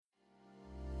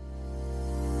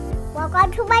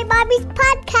Welcome to my mommy's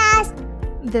podcast.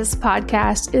 This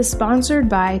podcast is sponsored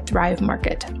by Thrive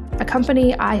Market, a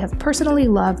company I have personally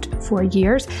loved for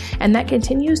years and that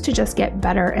continues to just get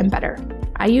better and better.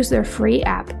 I use their free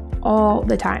app all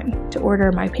the time to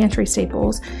order my pantry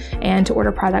staples and to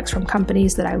order products from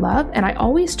companies that I love, and I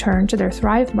always turn to their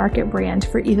Thrive Market brand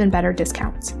for even better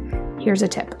discounts. Here's a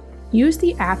tip. Use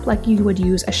the app like you would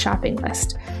use a shopping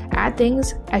list. Add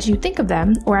things as you think of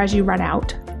them or as you run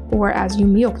out or as you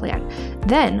meal plan.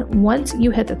 Then, once you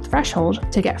hit the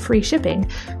threshold to get free shipping,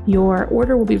 your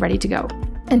order will be ready to go.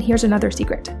 And here's another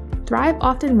secret. Thrive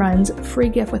often runs free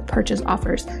gift with purchase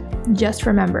offers just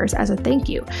for members as a thank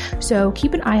you. So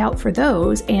keep an eye out for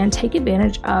those and take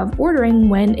advantage of ordering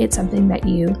when it's something that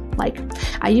you like.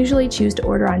 I usually choose to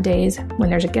order on days when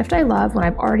there's a gift I love, when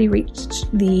I've already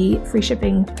reached the free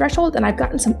shipping threshold, and I've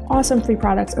gotten some awesome free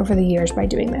products over the years by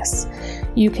doing this.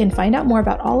 You can find out more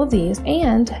about all of these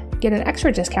and get an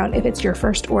extra discount if it's your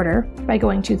first order by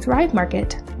going to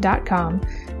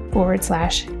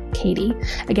thrivemarket.com/Katie.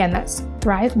 Again, that's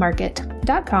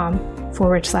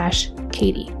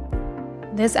thrivemarket.com/Katie.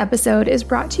 This episode is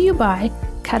brought to you by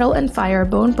Kettle and Fire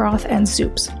Bone Broth and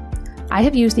Soups. I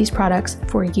have used these products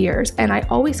for years, and I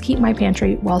always keep my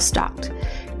pantry well stocked.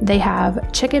 They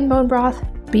have chicken bone broth,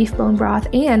 beef bone broth,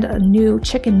 and a new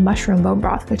chicken mushroom bone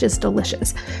broth, which is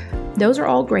delicious. Those are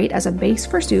all great as a base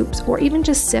for soups or even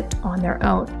just sipped on their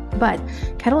own. But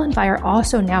Kettle and Fire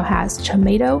also now has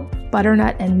tomato,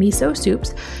 butternut, and miso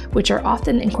soups, which are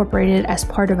often incorporated as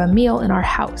part of a meal in our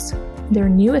house. Their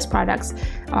newest products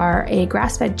are a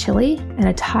grass-fed chili and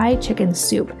a Thai chicken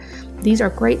soup. These are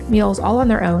great meals all on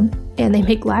their own, and they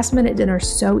make last-minute dinners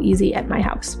so easy at my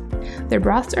house. Their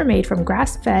broths are made from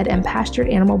grass-fed and pastured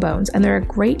animal bones, and they're a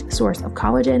great source of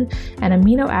collagen and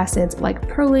amino acids like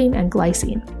proline and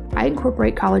glycine. I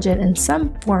incorporate collagen in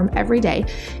some form every day,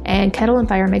 and Kettle and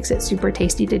Fire makes it super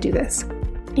tasty to do this.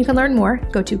 You can learn more.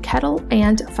 Go to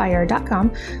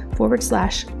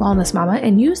kettleandfire.com/wellnessmama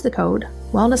and use the code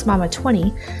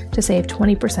wellnessmama20 to save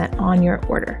 20% on your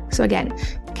order. So again,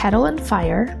 Kettle and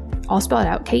Fire, all spelled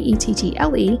out,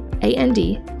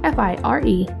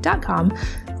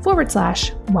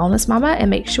 kettleandfire.com/wellnessmama, and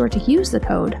make sure to use the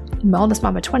code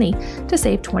wellnessmama20 to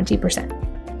save 20%.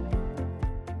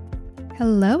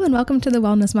 Hello and welcome to the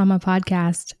Wellness Mama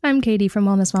podcast. I'm Katie from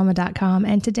wellnessmama.com,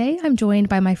 and today I'm joined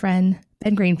by my friend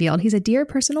Ben Greenfield. He's a dear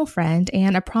personal friend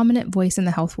and a prominent voice in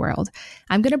the health world.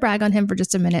 I'm going to brag on him for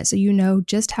just a minute so you know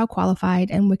just how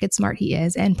qualified and wicked smart he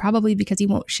is, and probably because he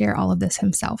won't share all of this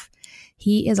himself.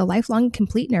 He is a lifelong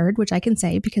complete nerd, which I can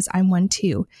say because I'm one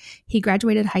too. He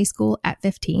graduated high school at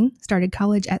 15, started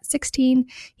college at 16.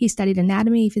 He studied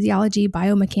anatomy, physiology,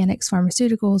 biomechanics,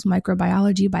 pharmaceuticals,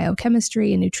 microbiology,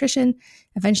 biochemistry, and nutrition,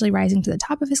 eventually rising to the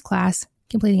top of his class,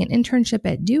 completing an internship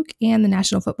at Duke and the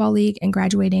National Football League, and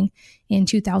graduating in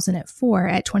 2004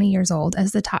 at 20 years old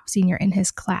as the top senior in his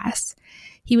class.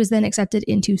 He was then accepted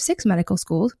into 6 medical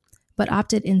schools, but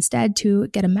opted instead to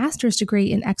get a master's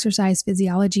degree in exercise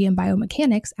physiology and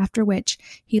biomechanics, after which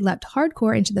he leapt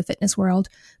hardcore into the fitness world,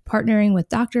 partnering with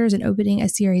doctors and opening a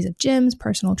series of gyms,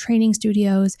 personal training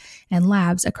studios, and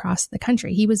labs across the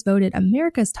country. He was voted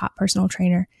America's top personal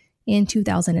trainer in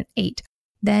 2008.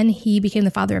 Then he became the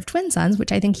father of twin sons,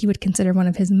 which I think he would consider one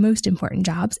of his most important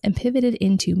jobs, and pivoted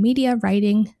into media,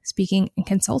 writing, speaking, and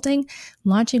consulting,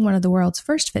 launching one of the world's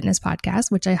first fitness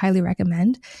podcasts, which I highly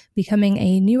recommend, becoming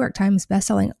a New York Times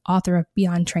bestselling author of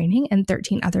Beyond Training and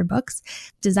 13 other books,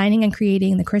 designing and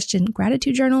creating the Christian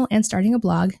Gratitude Journal, and starting a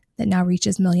blog that now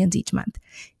reaches millions each month.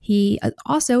 He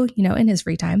also, in his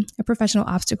free time, a professional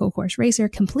obstacle course racer,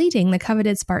 completing the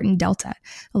coveted Spartan Delta,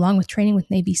 along with training with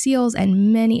Navy SEALs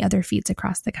and many other feats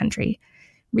across the country.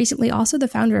 Recently, also the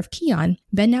founder of Kion,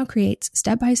 Ben now creates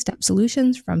step-by-step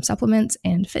solutions from supplements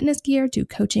and fitness gear to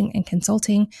coaching and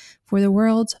consulting for the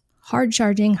world's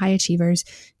hard-charging high achievers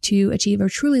to achieve a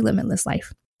truly limitless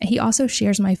life. He also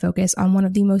shares my focus on one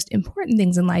of the most important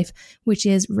things in life, which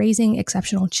is raising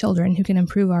exceptional children who can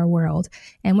improve our world,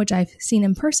 and which I've seen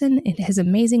in person in his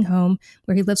amazing home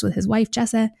where he lives with his wife,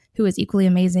 Jessa, who is equally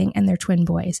amazing, and their twin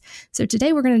boys. So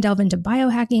today we're going to delve into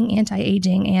biohacking,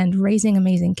 anti-aging, and raising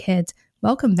amazing kids.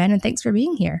 Welcome, Ben, and thanks for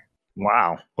being here.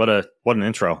 Wow. What an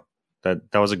intro. That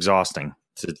was exhausting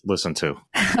to listen to.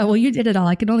 Well, you did it all.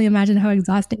 I can only imagine how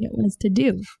exhausting it was to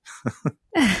do.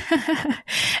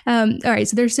 All right.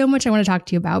 So there's so much I want to talk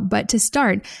to you about. But to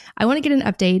start, I want to get an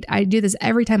update. I do this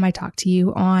every time I talk to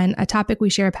you on a topic we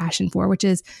share a passion for, which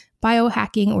is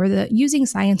biohacking, or the using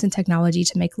science and technology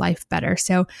to make life better.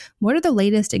 So what are the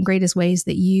latest and greatest ways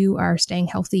that you are staying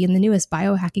healthy and the newest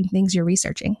biohacking things you're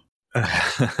researching?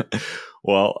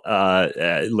 Well,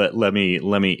 let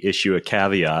me issue a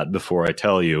caveat before I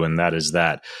tell you, and that is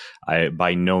that I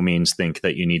by no means think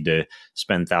that you need to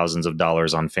spend thousands of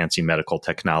dollars on fancy medical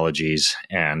technologies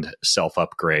and self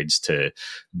upgrades to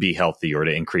be healthy or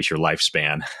to increase your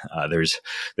lifespan.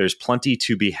 There's plenty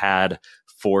to be had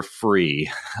for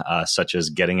free, such as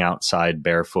getting outside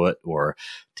barefoot or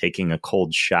taking a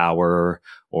cold shower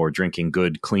or drinking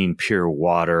good, clean, pure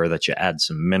water that you add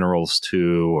some minerals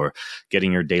to, or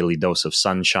getting your daily dose of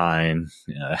sunshine,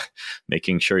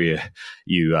 making sure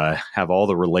you have all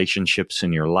the relationships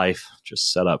in your life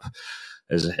just set up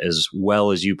as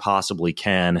well as you possibly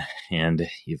can, and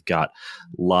you've got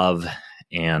love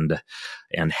and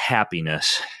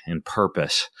happiness and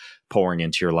purpose pouring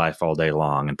into your life all day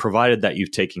long. And provided that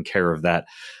you've taken care of that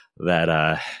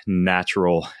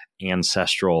natural,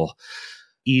 ancestral,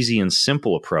 easy and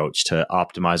simple approach to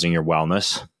optimizing your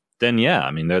wellness, then yeah,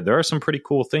 I mean, there are some pretty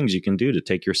cool things you can do to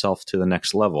take yourself to the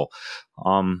next level.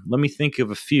 Let me think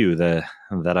of a few that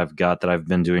I've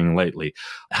been doing lately.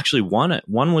 Actually,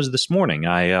 one was this morning.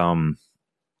 I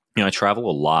travel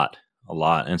a lot.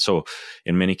 And so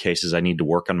in many cases, I need to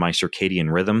work on my circadian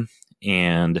rhythm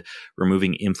and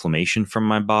removing inflammation from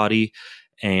my body,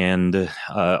 and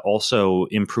also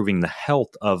improving the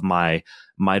health of my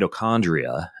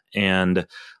mitochondria. And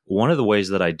one of the ways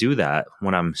that I do that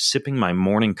when I'm sipping my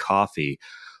morning coffee,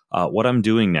 what I'm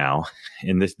doing now,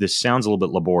 and this sounds a little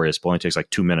bit laborious, but only takes like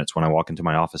 2 minutes when I walk into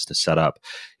my office to set up,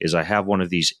 is I have one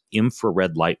of these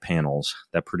infrared light panels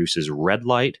that produces red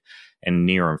light and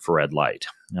near infrared light.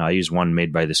 I use one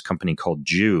made by this company called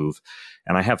Juve,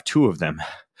 and I have two of them.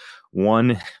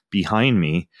 One behind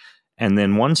me, and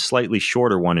then one slightly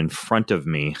shorter one in front of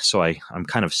me. So I'm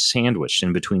kind of sandwiched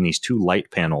in between these two light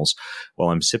panels while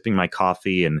I'm sipping my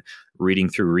coffee and reading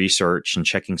through research and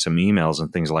checking some emails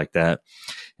and things like that.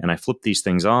 And I flip these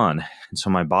things on. And so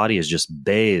my body is just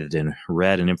bathed in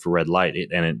red and infrared light.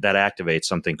 That activates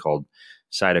something called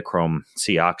cytochrome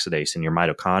C oxidase in your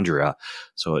mitochondria.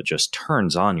 So it just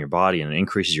turns on your body and it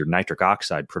increases your nitric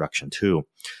oxide production too.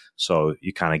 So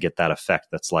you kind of get that effect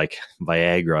that's like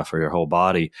Viagra for your whole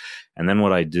body. And then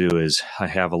what I do is I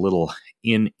have a little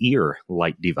in-ear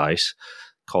light device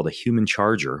called a human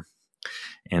charger,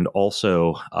 and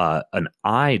also an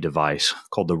eye device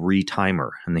called the retimer.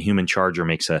 And the human charger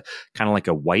makes a kind of like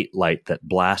a white light that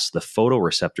blasts the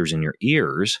photoreceptors in your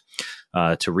ears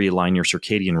to realign your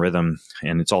circadian rhythm.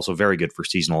 And it's also very good for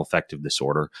seasonal affective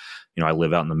disorder. I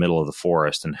live out in the middle of the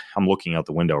forest, and I'm looking out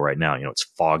the window right now. It's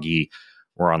foggy.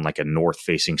 We're on like a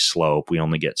north-facing slope. We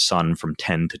only get sun from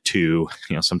 10 to 2,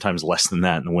 sometimes less than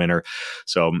that in the winter.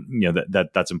 So,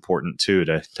 that's important too,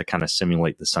 to kind of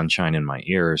simulate the sunshine in my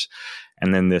ears.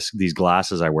 And then these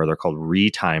glasses I wear, they're called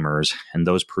retimers, and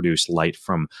those produce light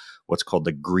from what's called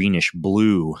the greenish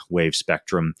blue wave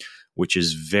spectrum, which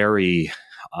is very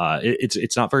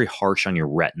it's not very harsh on your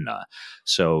retina.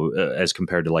 So as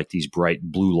compared to like these bright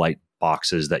blue light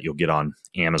boxes that you'll get on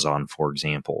Amazon, for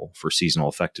example, for seasonal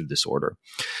affective disorder.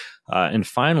 And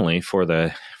finally, for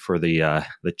the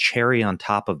cherry on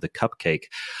top of the cupcake,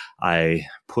 I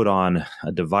put on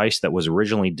a device that was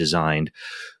originally designed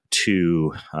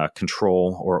to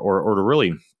control or to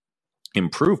really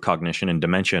improve cognition in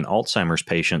dementia and Alzheimer's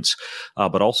patients,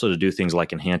 but also to do things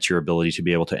like enhance your ability to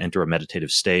be able to enter a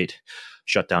meditative state,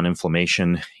 shut down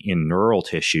inflammation in neural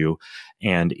tissue,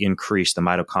 and increase the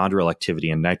mitochondrial activity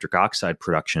and nitric oxide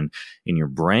production in your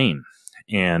brain.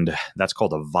 And that's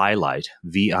called a VI-light,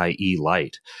 VIE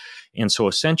light. And so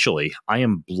essentially, I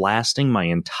am blasting my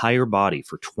entire body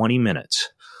for 20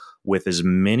 minutes with as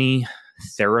many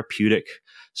therapeutic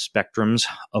spectrums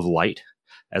of light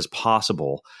as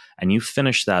possible. And you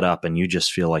finish that up and you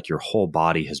just feel like your whole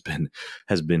body has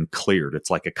been cleared. It's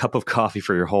like a cup of coffee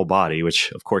for your whole body,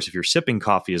 which of course, if you're sipping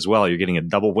coffee as well, you're getting a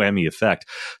double whammy effect.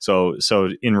 So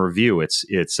in review, it's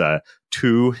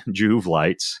two Juve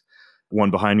lights,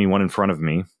 one behind me, one in front of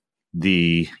me,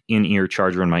 the in-ear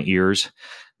charger in my ears,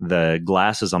 the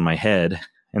glasses on my head,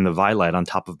 and the VI-light on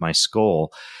top of my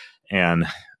skull. And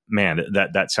man,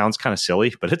 that sounds kind of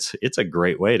silly, but it's a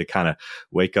great way to kind of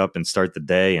wake up and start the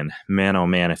day. And man, oh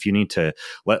man, if you need to,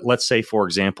 let's say, for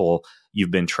example,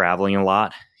 you've been traveling a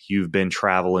lot. You've been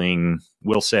traveling,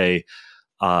 we'll say,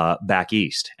 back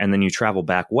east, and then you travel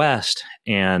back west,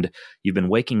 and you've been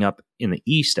waking up in the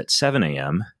east at 7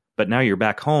 a.m., but now you're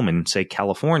back home in, say,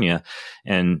 California,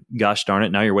 and gosh darn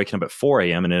it, now you're waking up at 4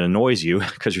 a.m. and it annoys you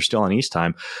because you're still on East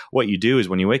time. What you do is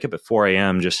when you wake up at 4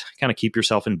 a.m., just kind of keep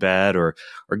yourself in bed or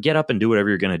get up and do whatever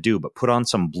you're going to do, but put on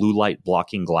some blue light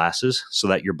blocking glasses so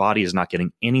that your body is not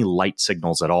getting any light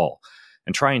signals at all.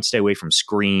 and try and stay away from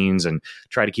screens and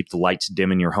try to keep the lights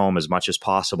dim in your home as much as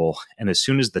possible. And as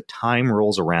soon as the time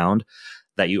rolls around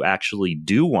that you actually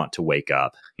do want to wake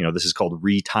up, this is called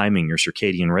retiming your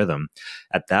circadian rhythm.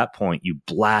 At that point, you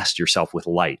blast yourself with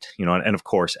light, and of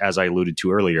course, as I alluded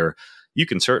to earlier, you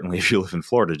can certainly, if you live in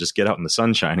Florida, just get out in the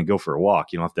sunshine and go for a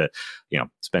walk. You don't have to,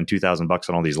 spend $2,000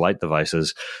 on all these light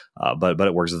devices. But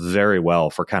it works very well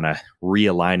for kind of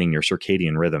realigning your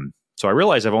circadian rhythm. So I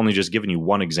realize I've only just given you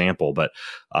one example, but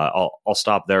I'll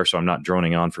stop there so I'm not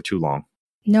droning on for too long.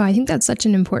 No, I think that's such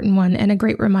an important one and a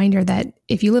great reminder that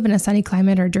if you live in a sunny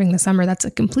climate or during the summer, that's a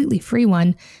completely free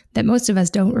one that most of us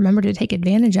don't remember to take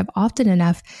advantage of often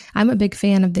enough. I'm a big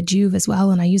fan of the Joovv as well,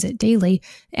 and I use it daily.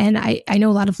 And I know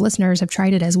a lot of listeners have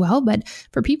tried it as well, but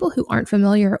for people who aren't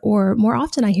familiar, or more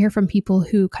often I hear from people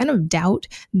who kind of doubt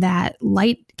that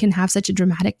light can have such a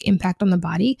dramatic impact on the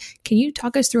body. Can you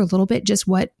talk us through a little bit just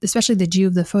what, especially the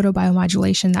Joovv, the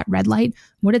photobiomodulation, that red light,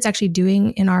 what it's actually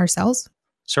doing in our cells?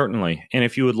 Certainly. And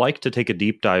if you would like to take a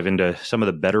deep dive into some of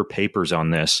the better papers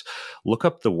on this, look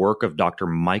up the work of Dr.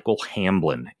 Michael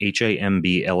Hamblin,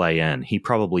 Hamblan. He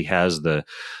probably has the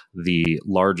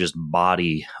largest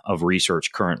body of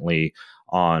research currently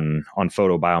on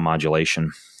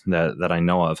photobiomodulation that I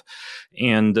know of.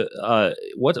 And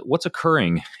what's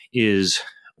occurring is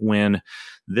when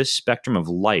this spectrum of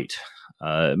light,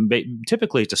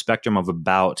 typically it's a spectrum of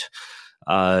about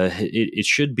it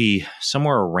should be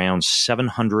somewhere around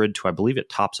 700 to, I believe it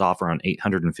tops off around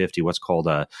 850, what's called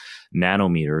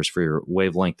nanometers for your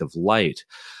wavelength of light.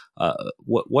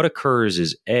 What occurs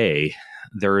is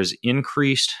there is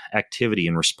increased activity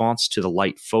in response to the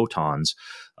light photons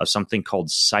of something called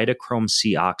cytochrome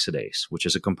C oxidase, which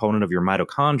is a component of your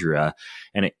mitochondria,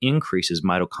 and it increases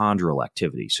mitochondrial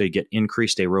activity. So you get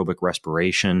increased aerobic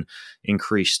respiration,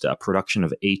 increased production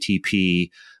of ATP,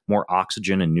 more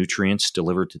oxygen and nutrients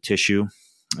delivered to tissue.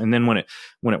 And then when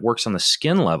it works on the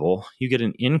skin level, you get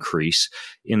an increase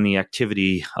in the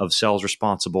activity of cells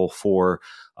responsible for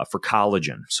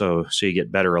collagen. So you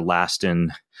get better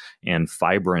elastin and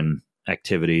fibrin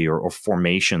activity or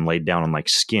formation laid down on like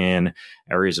skin,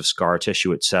 areas of scar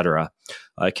tissue, etc.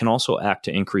 It can also act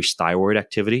to increase thyroid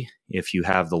activity if you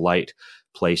have the light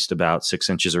placed about 6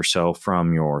 inches or so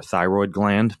from your thyroid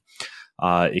gland.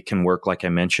 It can work, like I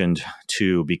mentioned,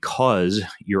 because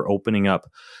you're opening up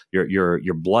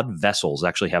your blood vessels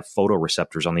actually have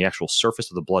photoreceptors on the actual surface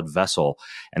of the blood vessel,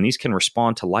 and these can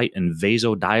respond to light and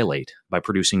vasodilate by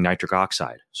producing nitric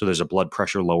oxide. So there's a blood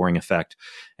pressure lowering effect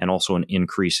and also an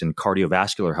increase in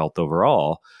cardiovascular health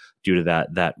overall due to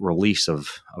that release of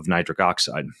nitric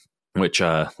oxide, which,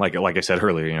 like I said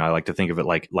earlier, I like to think of it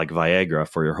like Viagra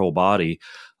for your whole body.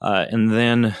 And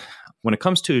then when it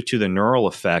comes to the neural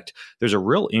effect, there's a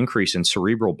real increase in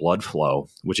cerebral blood flow,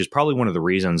 which is probably one of the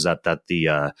reasons that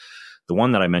the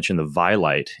one that I mentioned, the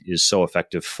Vielight, is so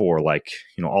effective for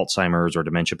Alzheimer's or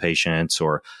dementia patients,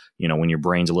 or when your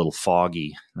brain's a little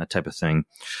foggy, that type of thing.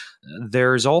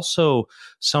 There's also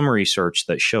some research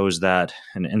that shows that,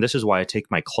 and this is why I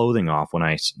take my clothing off when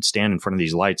I stand in front of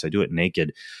these lights. I do it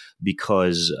naked,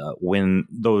 because when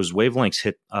those wavelengths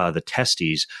hit the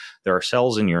testes, there are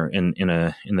cells in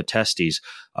the testes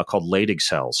called Leydig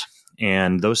cells,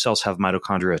 and those cells have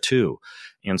mitochondria too.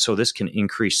 And so this can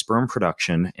increase sperm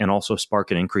production and also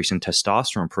spark an increase in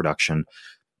testosterone production.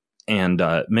 And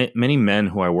many men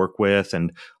who I work with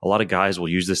and a lot of guys will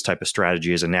use this type of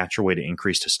strategy as a natural way to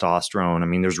increase testosterone. I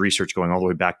mean, there's research going all the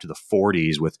way back to the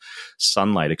 40s with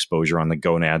sunlight exposure on the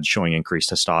gonads showing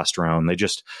increased testosterone. They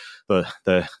just,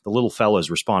 the little fellas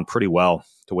respond pretty well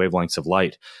to wavelengths of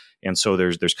light. And so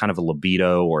there's kind of a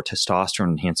libido or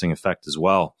testosterone enhancing effect as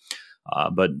well.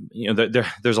 But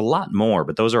there's a lot more,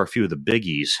 but those are a few of the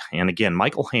biggies. And again,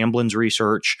 Michael Hamblin's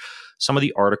research, some of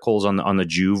the articles on the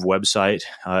Joovv website,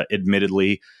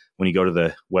 admittedly, when you go to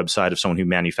the website of someone who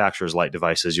manufactures light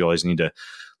devices, you always need to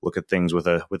look at things with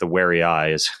a wary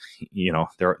eye, as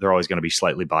they're always going to be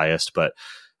slightly biased. But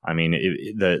I mean,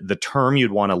 the term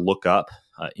you'd want to look up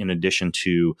in addition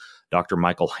to Dr.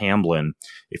 Michael Hamblin,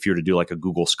 if you were to do like a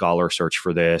Google Scholar search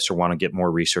for this or want to get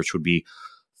more research, would be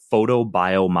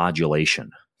photobiomodulation.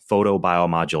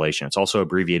 It's also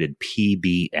abbreviated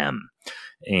PBM.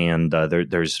 And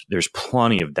there's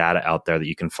plenty of data out there that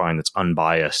you can find that's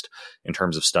unbiased in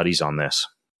terms of studies on this.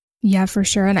 Yeah, for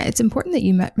sure. And it's important that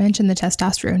you mentioned the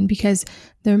testosterone, because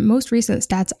the most recent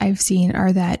stats I've seen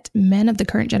are that men of the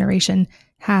current generation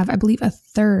have, I believe, a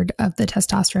third of the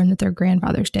testosterone that their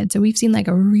grandfathers did. So we've seen like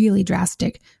a really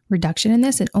drastic reduction in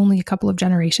this in only a couple of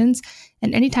generations.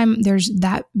 And anytime there's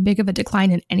that big of a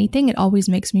decline in anything, it always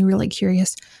makes me really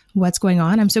curious what's going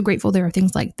on. I'm so grateful there are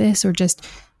things like this or just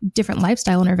different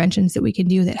lifestyle interventions that we can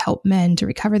do that help men to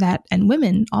recover that, and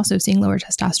women also seeing lower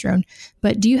testosterone.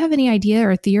 But do you have any idea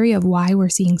or theory of why we're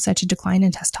seeing such a decline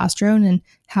in testosterone and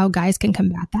how guys can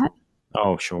combat that?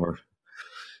 Oh, sure.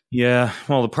 Yeah.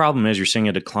 Well, the problem is you're seeing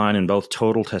a decline in both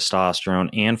total testosterone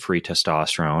and free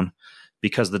testosterone,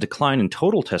 because the decline in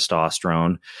total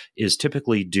testosterone is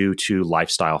typically due to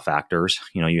lifestyle factors.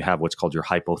 You have what's called your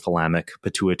hypothalamic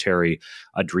pituitary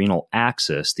adrenal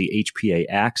axis, the HPA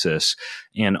axis,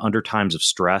 and under times of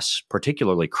stress,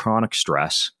 particularly chronic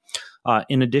stress,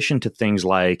 in addition to things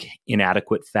like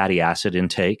inadequate fatty acid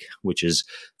intake, which is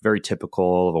very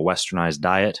typical of a westernized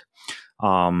diet.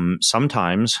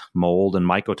 Sometimes mold and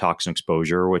mycotoxin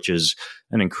exposure, which is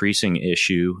an increasing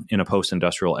issue in a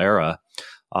post-industrial era.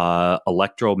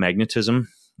 Electromagnetism,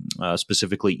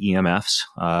 specifically EMFs,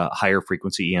 higher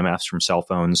frequency EMFs from cell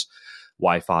phones,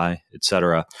 Wi-Fi,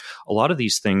 etc. A lot of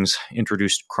these things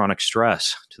introduce chronic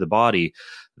stress to the body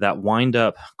that wind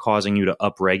up causing you to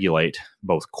upregulate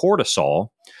both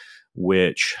cortisol,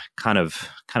 which kind of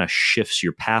shifts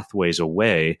your pathways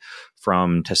away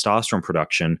from testosterone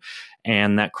production.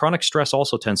 And that chronic stress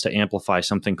also tends to amplify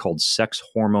something called sex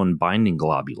hormone binding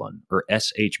globulin, or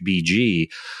SHBG,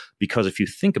 because if you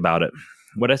think about it,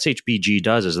 what SHBG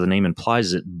does, as the name implies,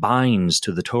 is it binds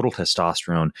to the total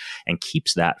testosterone and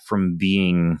keeps that from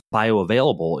being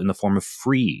bioavailable in the form of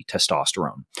free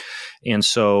testosterone. And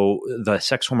so the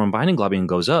sex hormone binding globulin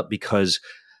goes up because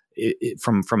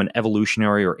from an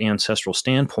evolutionary or ancestral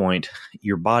standpoint,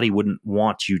 your body wouldn't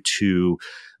want you to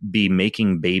be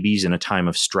making babies in a time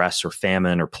of stress or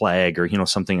famine or plague or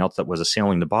something else that was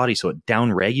assailing the body. So it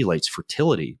downregulates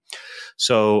fertility.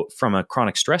 So from a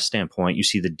chronic stress standpoint, you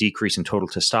see the decrease in total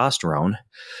testosterone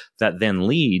that then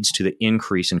leads to the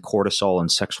increase in cortisol and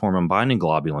sex hormone binding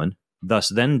globulin, thus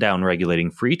then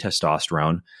downregulating free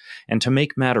testosterone. And to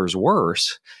make matters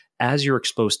worse, as you're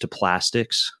exposed to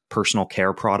plastics, personal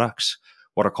care products,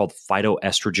 what are called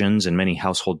phytoestrogens and many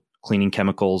household cleaning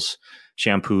chemicals,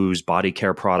 shampoos, body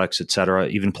care products, etc.,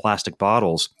 even plastic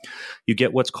bottles, you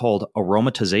get what's called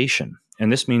aromatization.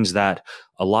 And this means that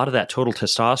a lot of that total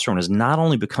testosterone is not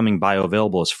only becoming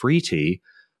bioavailable as free T,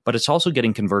 but it's also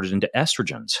getting converted into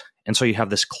estrogens. And so you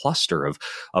have this cluster of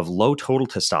low total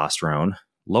testosterone,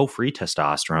 low free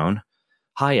testosterone,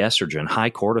 high estrogen, high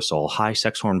cortisol, high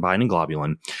sex hormone binding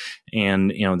globulin.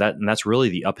 And, that's really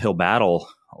the uphill battle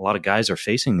a lot of guys are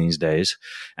facing these days.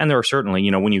 And there are certainly,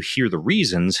 when you hear the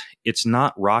reasons, it's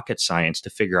not rocket science to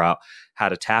figure out how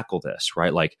to tackle this,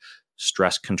 right? Like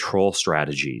stress control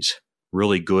strategies,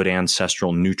 really good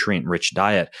ancestral nutrient-rich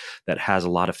diet that has a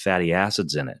lot of fatty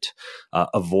acids in it,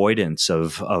 avoidance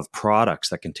of products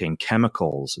that contain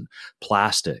chemicals and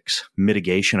plastics,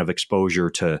 mitigation of exposure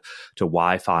to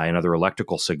Wi-Fi and other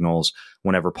electrical signals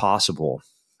whenever possible.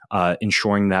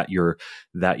 Ensuring that your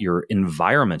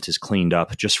environment is cleaned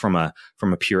up just from a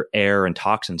pure air and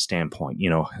toxin standpoint,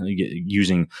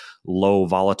 using low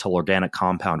volatile organic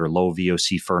compound or low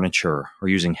VOC furniture, or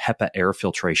using HEPA air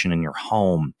filtration in your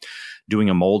home, doing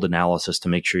a mold analysis to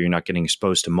make sure you're not getting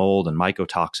exposed to mold and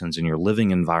mycotoxins in your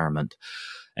living environment.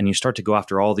 And you start to go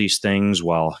after all these things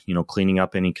while, cleaning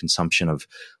up any consumption of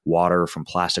water from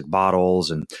plastic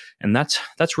bottles. And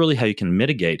that's really how you can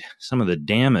mitigate some of the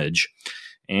damage.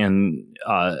 And,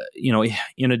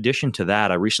 in addition to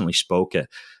that, I recently spoke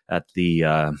at the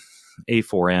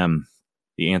A4M,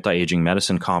 the Anti-Aging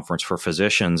Medicine Conference for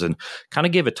Physicians, and kind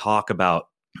of gave a talk about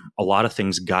a lot of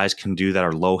things guys can do that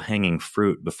are low-hanging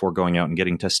fruit before going out and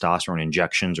getting testosterone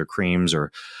injections or creams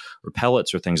or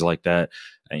pellets or things like that.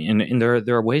 And there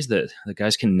are ways that the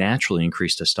guys can naturally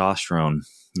increase testosterone.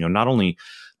 Not only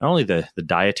the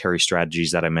dietary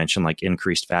strategies that I mentioned, like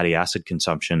increased fatty acid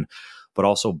consumption, but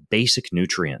also basic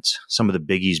nutrients, some of the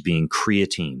biggies being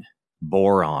creatine,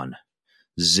 boron,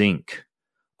 zinc,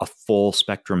 a full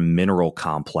spectrum mineral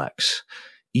complex,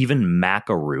 even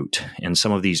maca root, and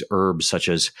some of these herbs such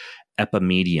as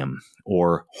epimedium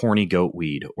or horny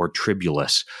goatweed or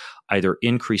tribulus either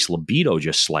increase libido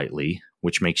just slightly,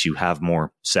 which makes you have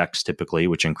more sex typically,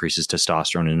 which increases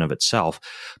testosterone in and of itself,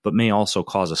 but may also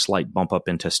cause a slight bump up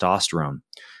in testosterone.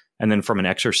 And then from an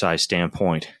exercise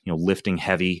standpoint, lifting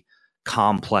heavy,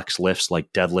 complex lifts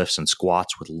like deadlifts and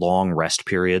squats with long rest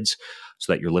periods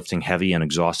so that you're lifting heavy and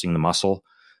exhausting the muscle,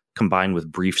 combined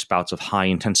with brief spouts of high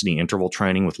intensity interval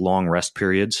training with long rest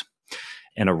periods,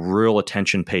 and a real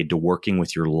attention paid to working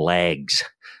with your legs,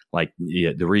 Like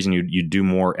the reason you do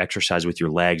more exercise with your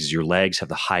legs is your legs have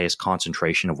the highest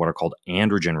concentration of what are called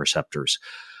androgen receptors.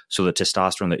 So the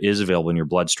testosterone that is available in your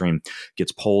bloodstream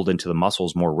gets pulled into the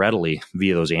muscles more readily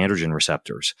via those androgen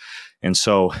receptors. And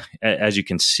so as you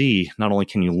can see, not only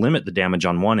can you limit the damage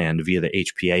on one end via the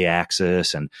HPA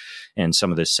axis and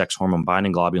some of this sex hormone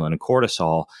binding globulin and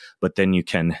cortisol, but then you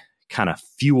can kind of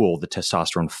fuel the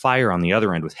testosterone fire on the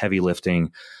other end with heavy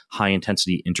lifting, high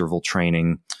intensity interval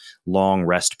training, long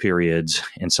rest periods,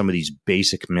 and some of these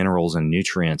basic minerals and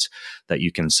nutrients that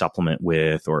you can supplement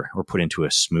with or put into a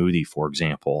smoothie, for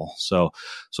example. So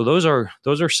those are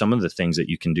some of the things that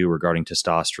you can do regarding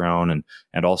testosterone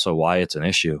and also why it's an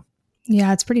issue.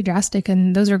 Yeah, it's pretty drastic.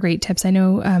 And those are great tips. I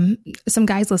know some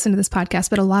guys listen to this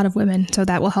podcast, but a lot of women. So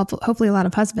that will help, hopefully, a lot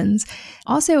of husbands.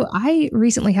 Also, I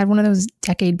recently had one of those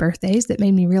decade birthdays that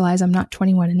made me realize I'm not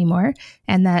 21 anymore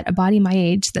and that a body my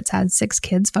age that's had 6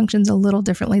 kids functions a little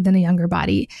differently than a younger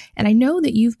body. And I know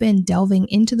that you've been delving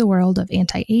into the world of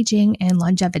anti-aging and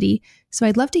longevity. So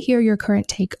I'd love to hear your current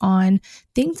take on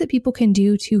things that people can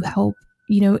do to help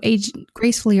age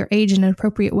gracefully or age in an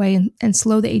appropriate way and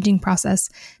slow the aging process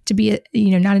to be,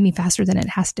 not any faster than it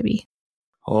has to be.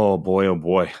 Oh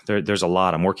boy. There's a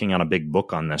lot. I'm working on a big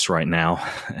book on this right now,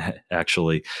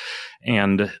 actually.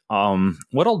 And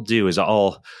what I'll do is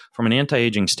from an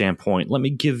anti-aging standpoint, let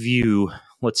me give you,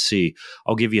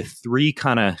 I'll give you 3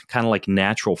 kind of like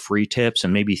natural free tips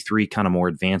and maybe 3 kind of more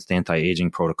advanced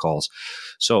anti-aging protocols.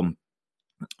 So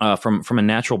from a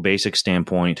natural basic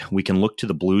standpoint, we can look to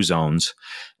the blue zones,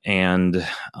 and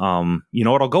you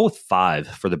know what? I'll go with 5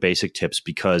 for the basic tips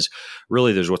because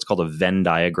really there's what's called a Venn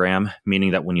diagram, meaning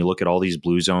that when you look at all these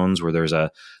blue zones where there's a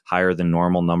higher than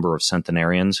normal number of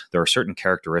centenarians, there are certain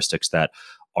characteristics that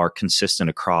are consistent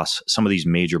across some of these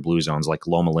major blue zones like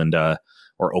Loma Linda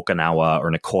or Okinawa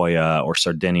or Nicoya or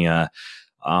Sardinia.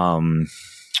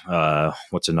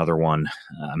 What's another one?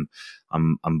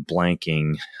 I'm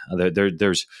blanking.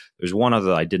 There's one other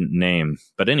that I didn't name,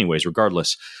 but anyways,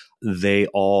 regardless, they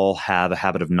all have a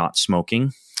habit of not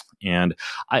smoking. And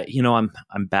I'm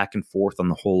back and forth on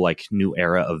the whole like new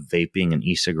era of vaping and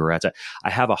e-cigarettes. I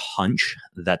have a hunch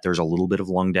that there's a little bit of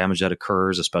lung damage that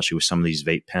occurs, especially with some of these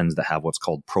vape pens that have what's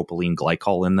called propylene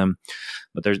glycol in them.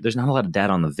 But there's not a lot of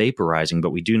data on the vaporizing,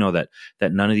 but we do know that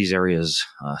none of these areas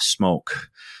smoke.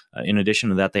 In addition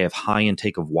to that, they have high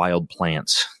intake of wild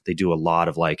plants. They do a lot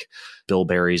of like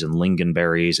bilberries and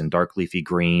lingonberries and dark leafy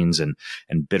greens and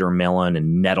bitter melon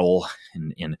and nettle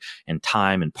and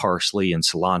thyme and parsley and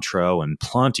cilantro and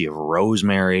plenty of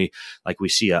rosemary. Like we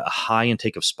see a high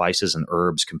intake of spices and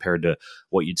herbs compared to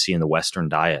what you'd see in the Western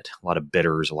diet. A lot of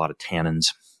bitters, a lot of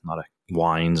tannins, a lot of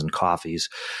wines and coffees.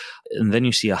 And then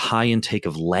you see a high intake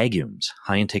of legumes,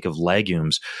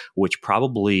 which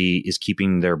probably is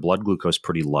keeping their blood glucose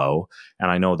pretty low.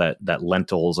 And I know that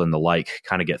lentils and the like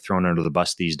kind of get thrown under the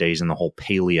bus these days in the whole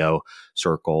paleo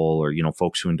circle, or,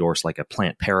 folks who endorse like a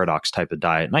plant paradox type of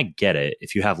diet. And I get it.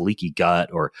 If you have leaky gut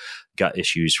or gut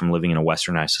issues from living in a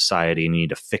westernized society and you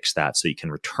need to fix that so you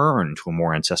can return to a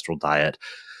more ancestral diet.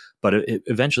 But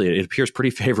eventually it appears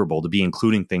pretty favorable to be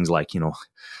including things like,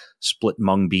 split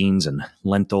mung beans and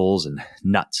lentils and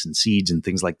nuts and seeds and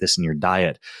things like this in your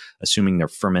diet, assuming they're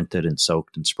fermented and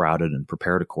soaked and sprouted and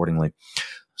prepared accordingly.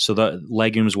 So the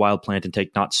legumes, wild plant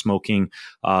intake, not smoking,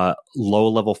 low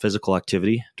level physical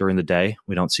activity during the day.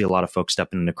 We don't see a lot of folks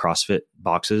stepping into CrossFit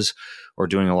boxes or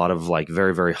doing a lot of like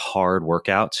very, very hard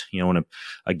workouts.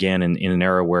 Again, in an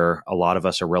era where a lot of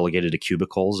us are relegated to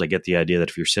cubicles, I get the idea that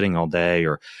if you're sitting all day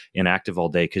or inactive all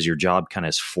day because your job kind of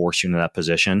has forced you into that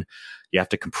position, you have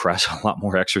to compress a lot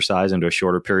more exercise into a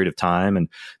shorter period of time, and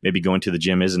maybe going to the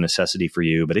gym is a necessity for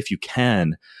you. But if you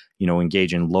can,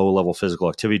 engage in low level physical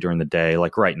activity during the day,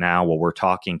 like right now while we're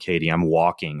talking, Katie, I'm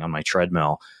walking on my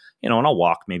treadmill, and I'll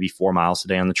walk maybe 4 miles a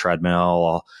day on the treadmill.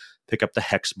 I'll pick up the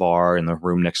hex bar in the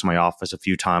room next to my office a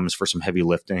few times for some heavy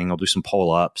lifting. I'll do some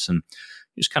pull-ups and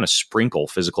just kind of sprinkle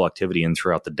physical activity in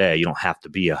throughout the day. You don't have to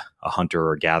be a hunter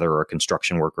or a gatherer or a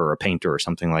construction worker or a painter or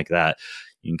something like that.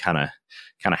 You can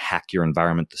kind of hack your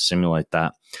environment to simulate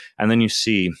that. And then you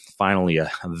see finally a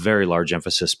very large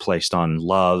emphasis placed on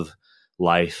love,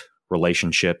 life,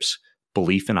 relationships,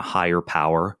 belief in a higher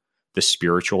power, the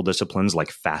spiritual disciplines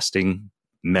like fasting,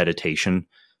 meditation,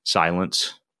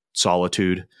 silence,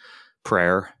 solitude,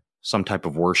 prayer, some type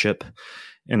of worship.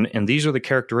 And these are the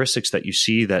characteristics that you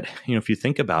see that, if you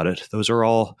think about it, those are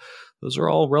all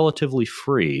relatively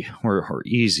free or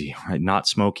easy, right? Not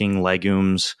smoking,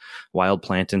 legumes, wild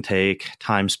plant intake,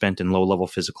 time spent in low level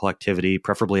physical activity,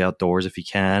 preferably outdoors if you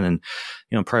can, and,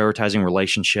 prioritizing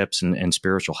relationships and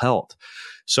spiritual health.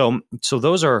 So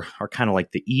those are kind of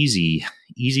like the easy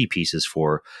easy pieces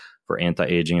for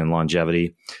anti-aging and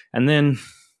longevity. And then,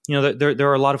 there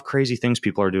are a lot of crazy things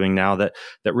people are doing now that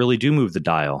really do move the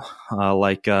dial,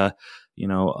 like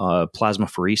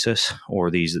plasmapheresis,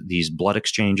 or these blood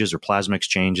exchanges or plasma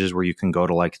exchanges where you can go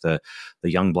to like the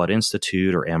Young Blood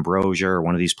Institute or Ambrosia or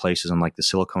one of these places in like the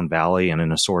Silicon Valley, and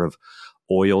in a sort of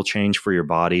oil change for your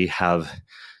body, have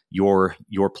your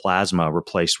plasma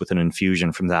replaced with an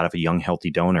infusion from that of a young,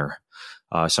 healthy donor.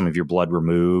 Some of your blood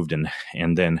removed and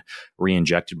then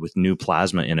re-injected with new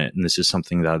plasma in it. And this is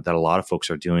something that a lot of folks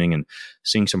are doing and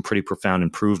seeing some pretty profound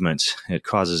improvements. It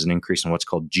causes an increase in what's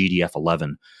called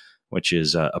GDF11, which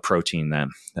is a protein that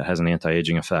has an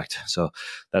anti-aging effect. So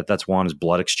that's one. Is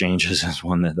blood exchanges is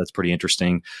one that's pretty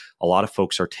interesting. A lot of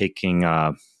folks are taking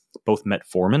both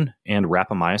metformin and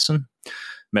rapamycin.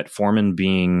 Metformin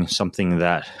being something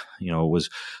that was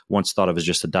once thought of as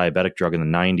just a diabetic drug in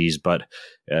the 90s, but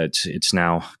it's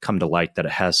now come to light that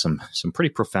it has some pretty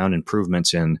profound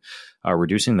improvements in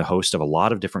reducing the host of a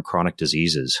lot of different chronic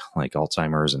diseases like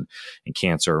Alzheimer's and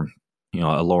cancer.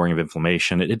 A lowering of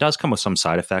inflammation. It does come with some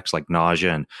side effects like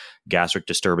nausea and gastric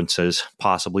disturbances,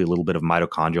 possibly a little bit of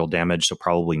mitochondrial damage. So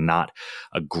probably not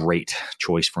a great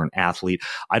choice for an athlete.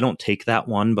 I don't take that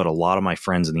one, but a lot of my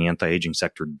friends in the anti-aging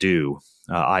sector do.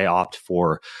 I opt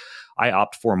for a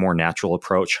more natural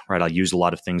approach, right? I use a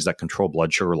lot of things that control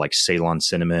blood sugar, like Ceylon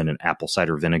cinnamon and apple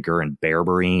cider vinegar and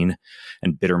berberine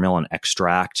and bitter melon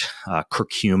extract,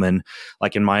 curcumin.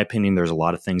 Like, in my opinion, there's a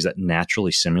lot of things that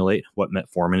naturally simulate what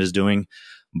metformin is doing.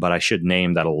 But I should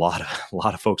name that a lot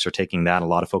of folks are taking that. A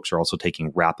lot of folks are also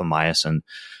taking rapamycin,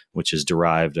 which is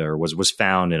derived or was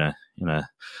found in a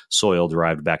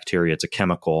soil-derived bacteria. It's a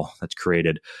chemical that's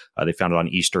created. They found it on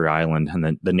Easter Island,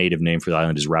 and the native name for the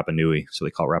island is Rapa Nui, so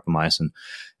they call it rapamycin.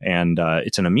 And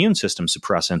it's an immune system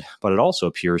suppressant, but it also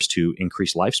appears to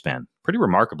increase lifespan pretty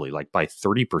remarkably, like by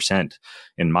 30%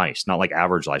 in mice. Not like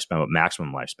average lifespan, but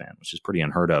maximum lifespan, which is pretty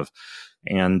unheard of.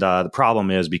 And the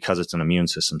problem is, because it's an immune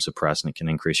system suppressant, it can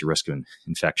increase your risk of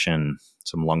infection,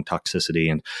 some lung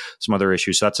toxicity, and some other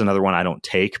issues. So that's another one I don't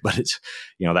take, but it's,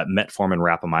 that metformin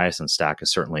rapamycin stack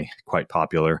is certainly quite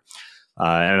popular.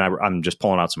 And I'm just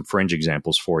pulling out some fringe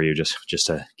examples for you, just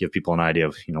to give people an idea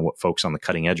of, what folks on the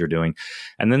cutting edge are doing.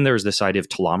 And then there's this idea of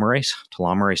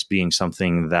telomerase being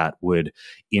something that would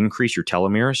increase your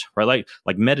telomeres, right?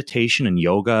 Like meditation and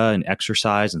yoga and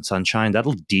exercise and sunshine,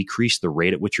 that'll decrease the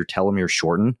rate at which your telomeres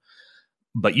shorten.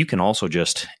 But you can also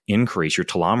just increase your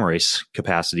telomerase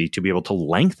capacity to be able to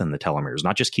lengthen the telomeres,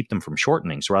 not just keep them from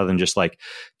shortening. So rather than just like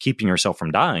keeping yourself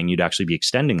from dying, you'd actually be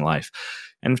extending life.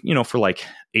 And, for like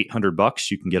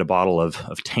 $800, you can get a bottle of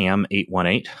TAM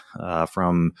 818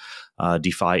 from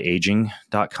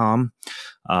defyaging.com.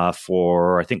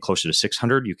 For, I think, closer to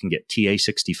 $600, you can get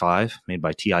TA65 made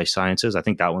by TI Sciences. I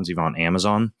think that one's even on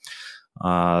Amazon.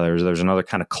 There's another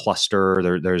kind of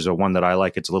cluster. There's a one that I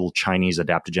like. It's a little Chinese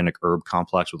adaptogenic herb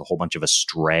complex with a whole bunch of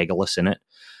astragalus in it.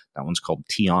 That one's called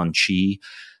Tian Qi.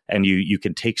 And you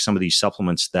can take some of these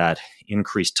supplements that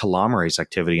increase telomerase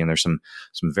activity, and there's some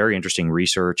very interesting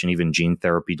research and even gene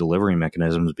therapy delivery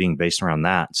mechanisms being based around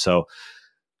that. So,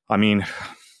 I mean,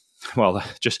 well,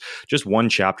 just one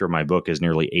chapter of my book is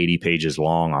nearly 80 pages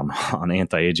long on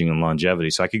anti-aging and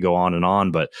longevity. So I could go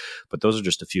on, but those are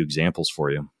just a few examples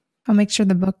for you. I'll make sure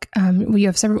the book, you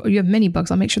have many books.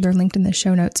 I'll make sure they're linked in the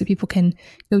show notes so people can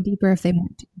go deeper if they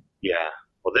want to. Yeah.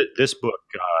 Well, this book,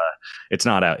 it's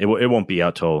not out. It won't be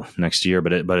out till next year,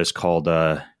 but it's called,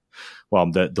 the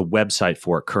website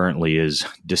for it currently is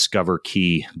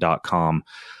discoverkey.com,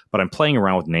 but I'm playing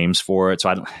around with names for it.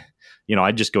 So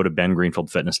I just go to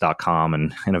bengreenfieldfitness.com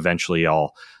and eventually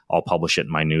I'll publish it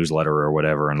in my newsletter or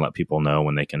whatever and let people know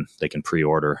when they can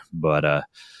pre-order. But,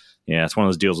 yeah, it's one of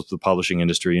those deals with the publishing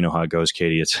industry. You know how it goes,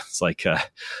 Katie. It's like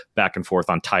back and forth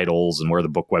on titles and where the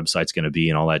book website's going to be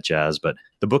and all that jazz. But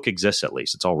the book exists, at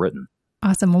least. It's all written.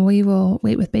 Awesome. Well, we will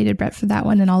wait with bated breath for that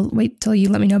one, and I'll wait till you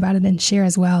let me know about it and share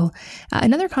as well.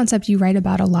 Another concept you write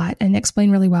about a lot and explain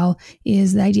really well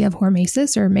is the idea of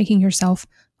hormesis, or making yourself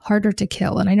harder to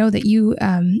kill. And I know that you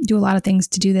do a lot of things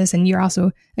to do this, and you're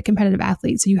also a competitive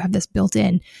athlete, so you have this built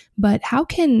in. But how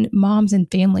can moms and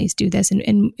families do this,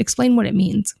 and explain what it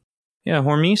means? Yeah,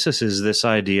 hormesis is this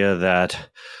idea that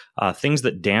things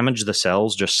that damage the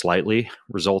cells just slightly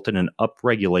result in an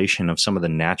upregulation of some of the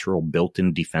natural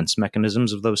built-in defense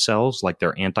mechanisms of those cells, like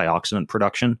their antioxidant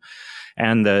production.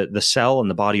 And the cell and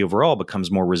the body overall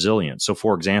becomes more resilient. So,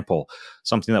 for example,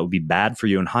 something that would be bad for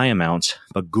you in high amounts,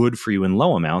 but good for you in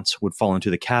low amounts would fall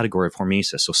into the category of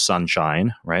hormesis. So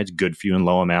sunshine, right? It's good for you in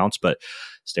low amounts, but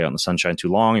stay out in the sunshine too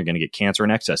long, you're going to get cancer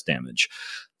and excess damage.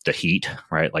 the heat,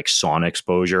 right? Like sauna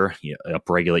exposure, you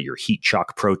upregulate your heat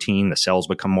shock protein. The cells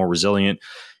become more resilient.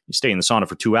 You stay in the sauna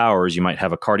for 2 hours, you might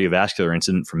have a cardiovascular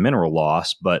incident from mineral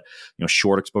loss, but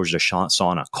short exposure to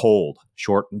sauna, cold,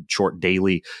 short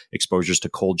daily exposures to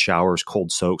cold showers,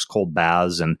 cold soaks, cold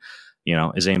baths. And,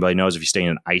 as anybody knows, if you stay in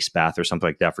an ice bath or something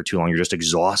like that for too long, you're just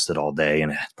exhausted all day,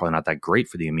 and it's probably not that great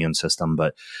for the immune system,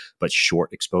 but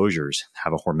short exposures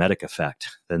have a hormetic effect.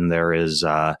 Then there is,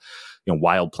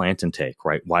 wild plant intake,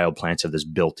 right? Wild plants have this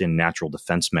built-in natural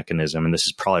defense mechanism. And this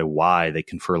is probably why they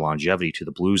confer longevity to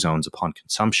the blue zones upon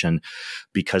consumption,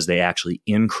 because they actually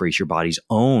increase your body's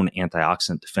own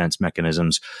antioxidant defense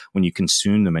mechanisms when you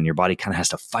consume them. And your body kind of has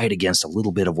to fight against a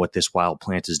little bit of what this wild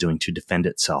plant is doing to defend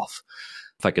itself.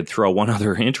 If I could throw one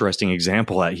other interesting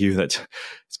example at you it's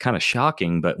kind of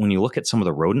shocking, but when you look at some of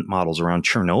the rodent models around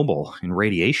Chernobyl in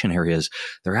radiation areas,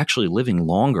 they're actually living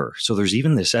longer. So there's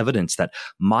even this evidence that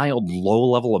mild,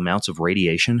 low-level amounts of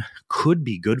radiation could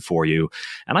be good for you.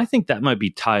 And I think that might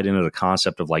be tied into the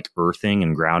concept of like earthing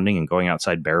and grounding and going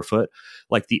outside barefoot.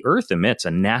 Like the earth emits a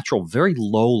natural, very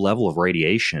low level of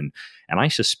radiation. And I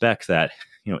suspect that,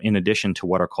 in addition to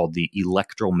what are called the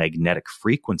electromagnetic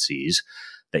frequencies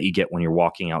that you get when you're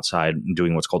walking outside and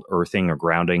doing what's called earthing or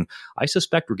grounding, I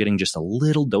suspect we're getting just a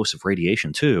little dose of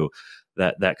radiation too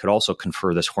that could also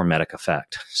confer this hormetic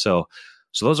effect. So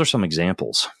those are some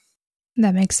examples.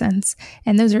 That makes sense.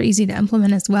 And those are easy to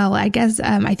implement as well. I guess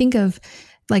I think of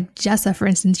like Jessa, for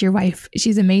instance, your wife,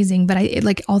 she's amazing, but I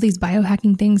like all these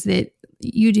biohacking things that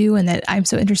you do and that I'm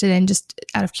so interested in just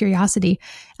out of curiosity.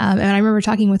 And I remember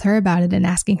talking with her about it and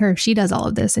asking her if she does all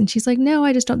of this. And she's like, no,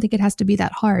 I just don't think it has to be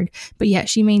that hard. But yet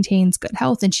she maintains good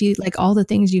health. And she, like all the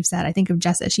things you've said, I think of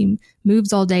Jessa, she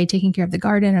moves all day taking care of the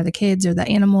garden or the kids or the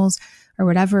animals or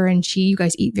whatever. And you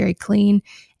guys eat very clean,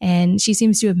 and she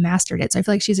seems to have mastered it. So I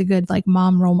feel like she's a good like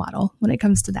mom role model when it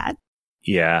comes to that.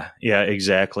 Yeah,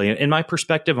 exactly. And my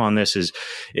perspective on this is,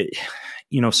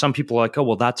 some people are like, oh,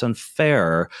 well, that's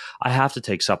unfair. I have to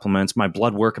take supplements. My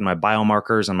blood work and my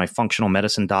biomarkers and my functional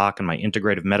medicine doc and my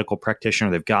integrative medical practitioner,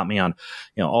 they've got me on,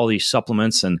 all these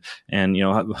supplements. And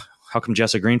how come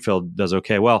Jessa Greenfield does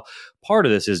okay? Well, part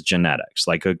of this is genetics.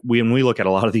 Like when we look at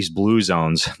a lot of these blue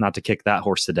zones, not to kick that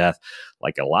horse to death,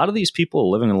 like a lot of these people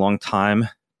are living a long time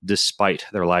despite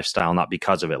their lifestyle, not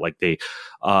because of it. Like they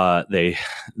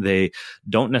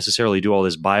don't necessarily do all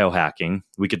this biohacking.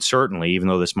 We could certainly, even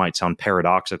though this might sound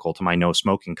paradoxical to my no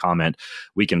smoking comment,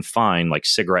 we can find like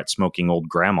cigarette smoking old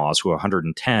grandmas who are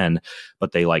 110,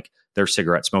 but they like their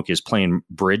cigarette smoking is playing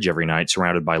bridge every night,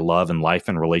 surrounded by love and life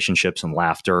and relationships and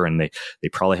laughter. And they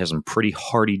probably have some pretty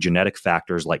hardy genetic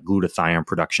factors like glutathione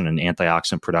production and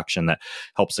antioxidant production that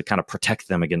helps to kind of protect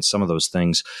them against some of those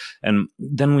things. And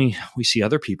then we see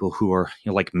other people who are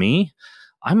like me.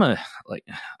 I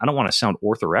don't want to sound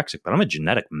orthorexic, but I'm a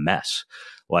genetic mess.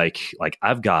 Like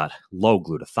I've got low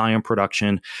glutathione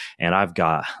production, and I've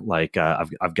got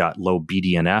I've got low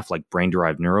BDNF, like brain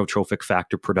derived neurotrophic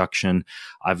factor production.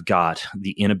 I've got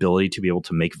the inability to be able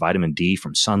to make vitamin D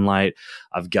from sunlight.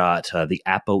 I've got the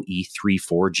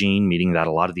ApoE34 gene, meaning that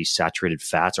a lot of these saturated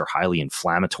fats are highly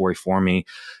inflammatory for me.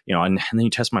 And then you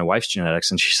test my wife's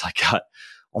genetics, and she's like got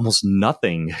almost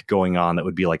nothing going on that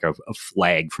would be like a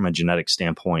flag from a genetic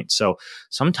standpoint. So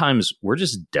sometimes we're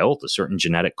just dealt a certain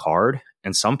genetic card,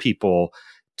 and some people,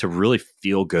 to really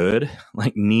feel good,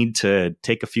 like need to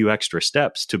take a few extra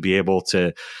steps to be able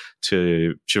to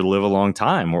live a long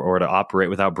time or to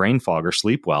operate without brain fog or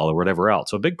sleep well or whatever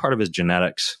else. So a big part of it is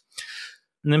genetics.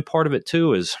 And then part of it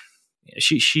too is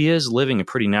she is living a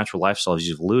pretty natural lifestyle, as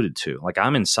you've alluded to. Like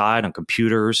I'm inside on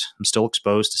computers, I'm still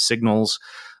exposed to signals.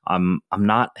 I'm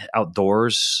not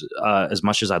outdoors as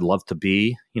much as I'd love to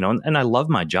be, and I love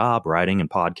my job, writing and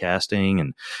podcasting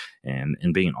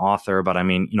and being an author. But I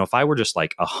mean, if I were just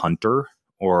like a hunter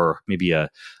or maybe a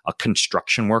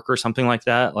construction worker or something like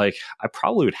that, like I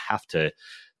probably would have to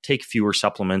take fewer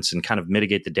supplements and kind of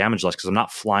mitigate the damage less, because I'm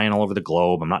not flying all over the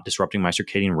globe. I'm not disrupting my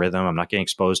circadian rhythm. I'm not getting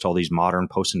exposed to all these modern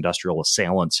post-industrial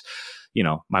assailants.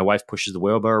 My wife pushes the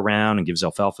wheelbarrow around and gives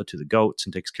alfalfa to the goats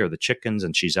and takes care of the chickens.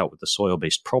 And she's out with the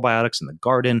soil-based probiotics in the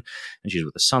garden, and she's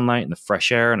with the sunlight and the fresh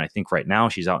air. And I think right now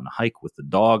she's out on a hike with the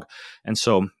dog. And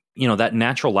so, that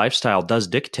natural lifestyle does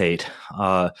dictate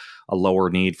a lower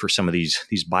need for some of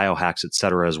these biohacks, et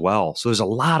cetera, as well. So there's a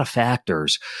lot of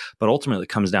factors, but ultimately it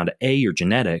comes down to A, your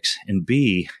genetics, and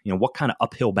B, what kind of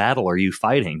uphill battle are you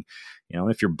fighting?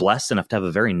 If you're blessed enough to have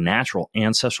a very natural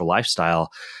ancestral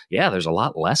lifestyle, there's a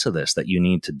lot less of this that you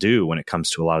need to do when it comes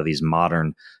to a lot of these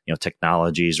modern,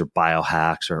 technologies or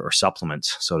biohacks or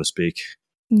supplements, so to speak.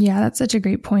 Yeah, that's such a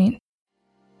great point.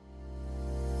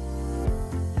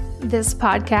 This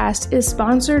podcast is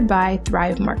sponsored by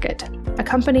Thrive Market, a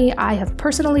company I have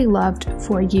personally loved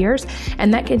for years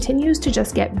and that continues to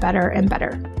just get better and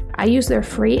better. I use their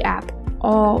free app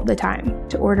all the time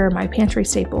to order my pantry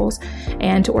staples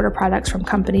and to order products from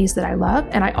companies that I love,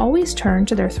 and I always turn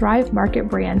to their Thrive Market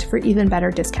brand for even better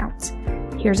discounts.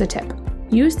 Here's a tip.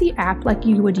 Use the app like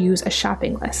you would use a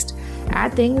shopping list.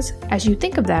 Add things as you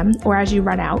think of them or as you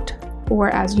run out or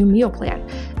as you meal plan.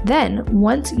 Then,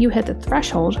 once you hit the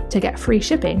threshold to get free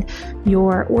shipping,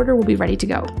 your order will be ready to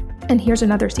go. And here's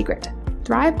another secret.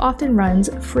 Thrive often runs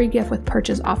free gift with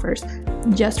purchase offers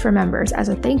just for members as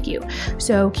a thank you.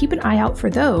 So keep an eye out for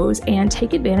those and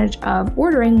take advantage of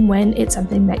ordering when it's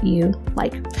something that you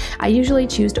like. I usually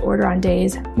choose to order on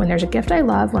days when there's a gift I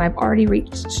love, when I've already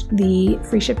reached the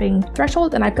free shipping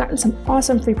threshold, and I've gotten some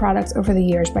awesome free products over the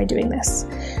years by doing this.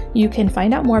 You can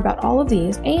find out more about all of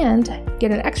these and get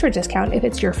an extra discount if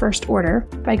it's your first order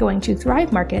by going to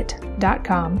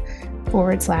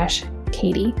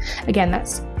thrivemarket.com/Katie. Again,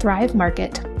 that's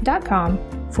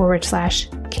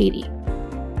thrivemarket.com/Katie.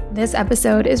 This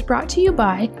episode is brought to you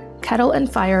by Kettle and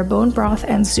Fire Bone Broth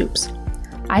and Soups.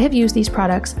 I have used these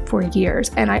products for years,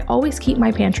 and I always keep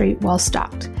my pantry well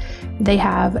stocked. They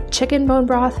have chicken bone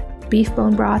broth, beef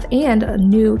bone broth, and a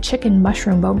new chicken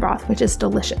mushroom bone broth, which is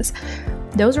delicious.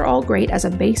 Those are all great as a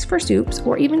base for soups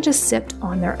or even just sipped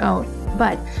on their own.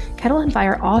 But Kettle and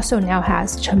Fire also now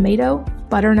has tomato,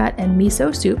 butternut, and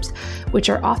miso soups, which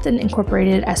are often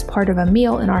incorporated as part of a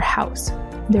meal in our house.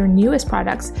 Their newest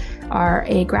products are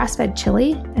a grass-fed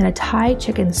chili and a Thai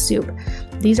chicken soup.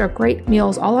 These are great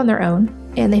meals all on their own,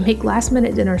 and they make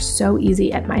last-minute dinners so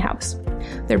easy at my house.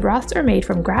 Their broths are made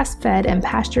from grass-fed and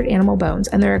pastured animal bones,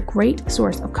 and they're a great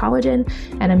source of collagen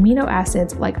and amino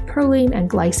acids like proline and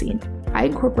glycine. I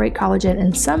incorporate collagen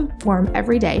in some form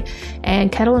every day,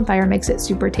 and Kettle and Fire makes it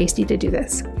super tasty to do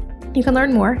this. You can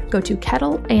learn more. Go to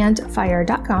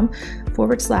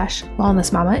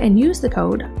kettleandfire.com/wellnessmama and use the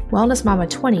code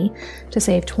wellnessmama20 to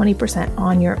save 20%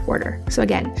 on your order. So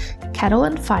again, Kettle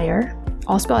and Fire,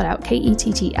 all spelled out,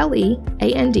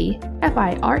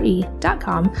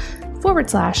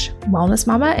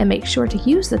 kettleandfire.com/wellnessmama, and make sure to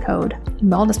use the code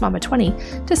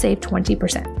wellnessmama20 to save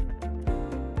 20%.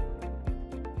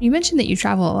 You mentioned that you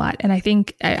travel a lot, and I feel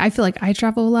like I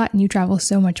travel a lot and you travel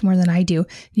so much more than I do.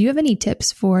 Do you have any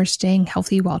tips for staying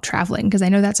healthy while traveling? Because I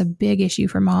know that's a big issue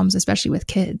for moms, especially with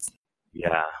kids.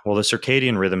 Yeah. Well, the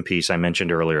circadian rhythm piece I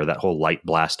mentioned earlier, that whole light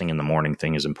blasting in the morning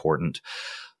thing is important.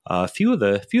 A few of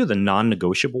the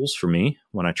non-negotiables for me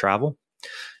when I travel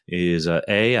is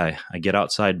I get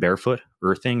outside barefoot,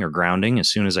 earthing or grounding as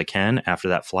soon as I can after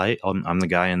that flight. I'm the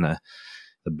guy in the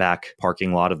back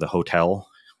parking lot of the hotel,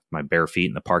 my bare feet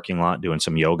in the parking lot doing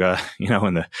some yoga, in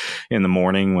the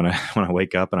morning when I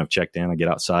wake up and I've checked in, I get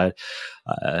outside.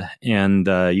 And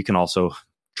you can also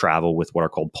travel with what are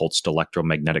called pulsed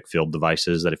electromagnetic field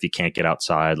devices that if you can't get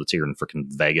outside, let's say you're in freaking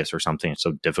Vegas or something, it's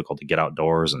so difficult to get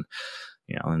outdoors and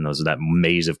that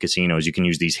maze of casinos, you can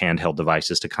use these handheld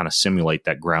devices to kind of simulate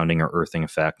that grounding or earthing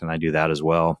effect. And I do that as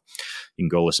well. You can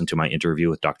go listen to my interview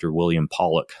with Dr. William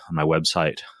Pollack on my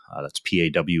website. That's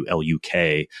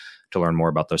PAWLUK to learn more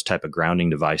about those type of grounding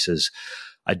devices.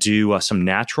 I do some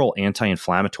natural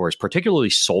anti-inflammatories, particularly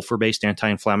sulfur-based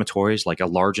anti-inflammatories, like a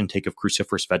large intake of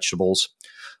cruciferous vegetables,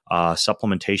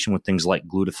 supplementation with things like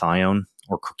glutathione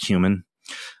or curcumin.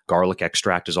 Garlic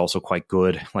extract is also quite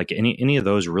good. Like any of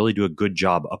those really do a good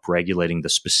job upregulating the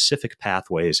specific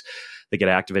pathways that get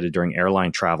activated during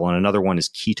airline travel. And another one is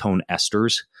ketone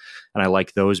esters. And I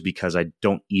like those because I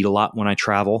don't eat a lot when I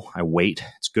travel. I wait.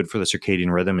 It's good for the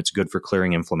circadian rhythm. It's good for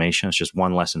clearing inflammation. It's just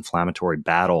one less inflammatory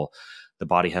battle the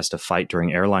body has to fight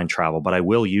during airline travel. But I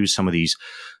will use some of these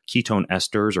ketone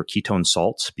esters or ketone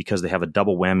salts because they have a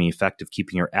double whammy effect of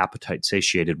keeping your appetite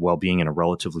satiated while being in a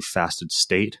relatively fasted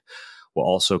state, while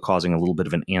also causing a little bit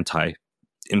of an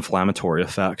anti-inflammatory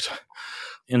effect.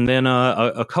 And then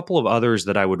a couple of others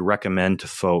that I would recommend to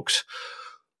folks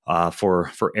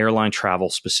for airline travel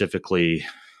specifically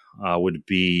would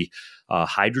be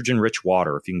hydrogen-rich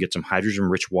water. If you can get some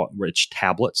hydrogen-rich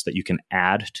tablets that you can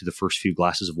add to the first few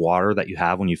glasses of water that you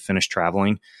have when you finish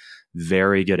traveling,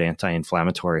 very good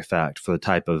anti-inflammatory effect for the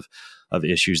type of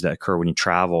issues that occur when you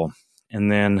travel. And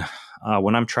then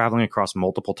when I'm traveling across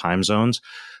multiple time zones,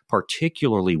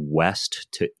 particularly west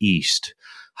to east,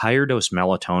 higher dose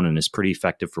melatonin is pretty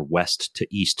effective for west to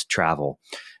east travel.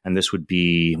 And this would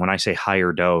be, when I say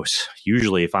higher dose,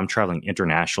 usually if I'm traveling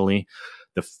internationally,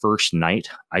 the first night,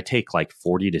 I take like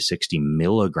 40 to 60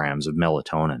 milligrams of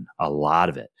melatonin, a lot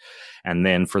of it. And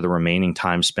then for the remaining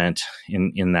time spent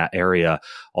in that area,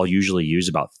 I'll usually use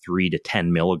about 3 to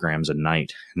 10 milligrams a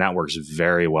night. And that works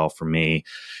very well for me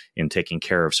in taking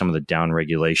care of some of the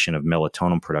downregulation of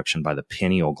melatonin production by the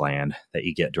pineal gland that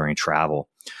you get during travel.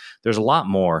 There's a lot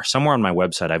more. Somewhere on my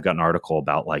website, I've got an article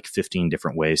about like 15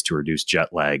 different ways to reduce jet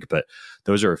lag, but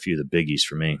those are a few of the biggies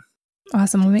for me.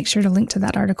 Awesome. We'll make sure to link to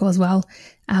that article as well.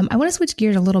 I want to switch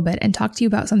gears a little bit and talk to you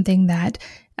about something that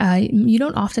you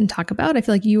don't often talk about. I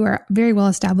feel like you are very well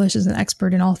established as an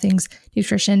expert in all things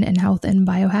nutrition and health and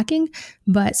biohacking.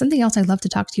 But something else I'd love to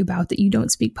talk to you about that you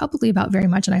don't speak publicly about very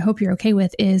much, and I hope you're okay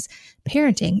with, is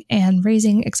parenting and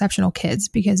raising exceptional kids,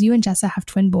 because you and Jessa have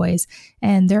twin boys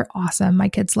and they're awesome. My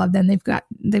kids love them.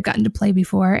 They've gotten to play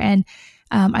before. And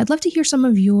I'd love to hear some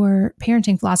of your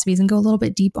parenting philosophies and go a little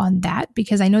bit deep on that,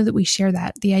 because I know that we share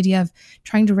that, the idea of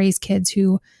trying to raise kids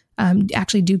who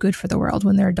actually do good for the world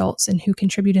when they're adults and who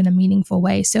contribute in a meaningful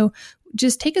way. So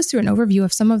just take us through an overview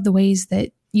of some of the ways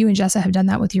that you and Jessa have done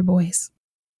that with your boys.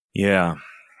 Yeah.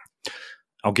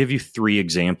 I'll give you 3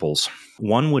 examples.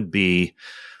 One would be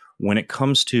when it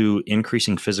comes to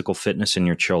increasing physical fitness in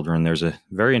your children. There's a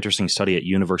very interesting study at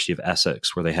University of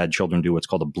Essex where they had children do what's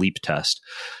called a bleep test,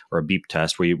 or a beep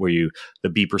test, where the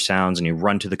beeper sounds and you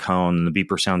run to the cone, and the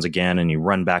beeper sounds again and you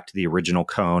run back to the original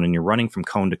cone, and you're running from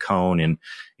cone to cone in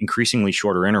increasingly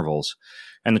shorter intervals.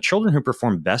 And the children who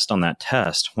performed best on that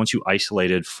test, once you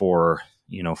isolated for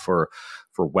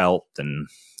wealth and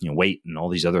weight and all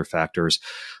these other factors,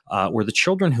 were the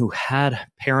children who had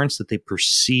parents that they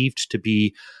perceived to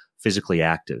be physically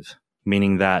active,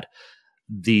 meaning that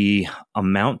the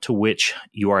amount to which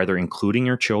you are either including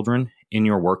your children in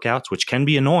your workouts, which can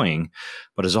be annoying,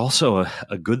 but is also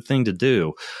a good thing to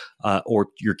do, or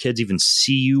your kids even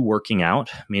see you working out,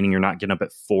 meaning you're not getting up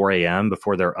at 4 a.m.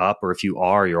 before they're up, or if you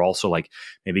are, you're also like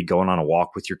maybe going on a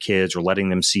walk with your kids or letting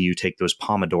them see you take those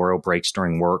Pomodoro breaks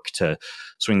during work to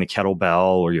swing the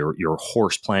kettlebell, or your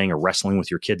horse playing or wrestling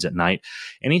with your kids at night.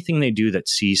 Anything they do that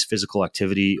sees physical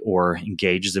activity or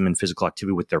engages them in physical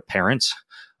activity with their parents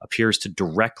appears to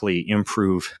directly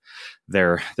improve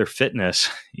their fitness,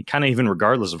 kind of even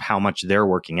regardless of how much they're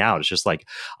working out. It's just like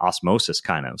osmosis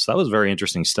kind of. So that was a very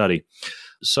interesting study.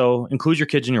 So include your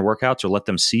kids in your workouts or let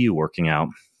them see you working out.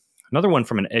 Another one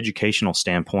from an educational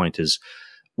standpoint is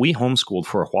we homeschooled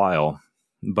for a while,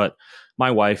 but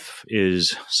my wife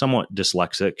is somewhat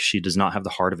dyslexic. She does not have the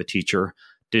heart of a teacher,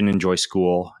 didn't enjoy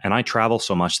school, and I travel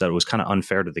so much that it was kind of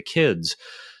unfair to the kids.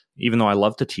 Even though I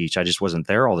love to teach, I just wasn't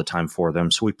there all the time for them.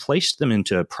 So we placed them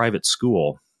into a private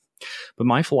school. But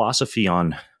my philosophy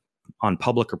on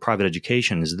public or private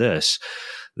education is this,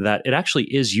 that it actually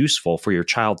is useful for your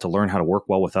child to learn how to work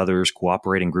well with others,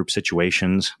 cooperate in group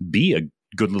situations, be a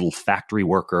good little factory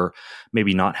worker,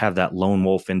 maybe not have that lone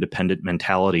wolf independent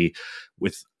mentality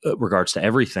with regards to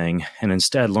everything, and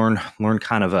instead learn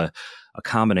kind of a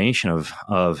combination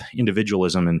of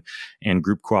individualism and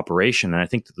group cooperation. And I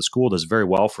think that the school does very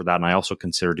well for that. And I also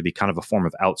consider it to be kind of a form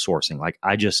of outsourcing. Like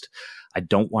I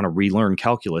don't want to relearn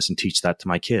calculus and teach that to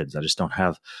my kids. I just don't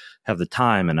have the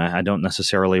time. And I don't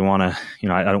necessarily want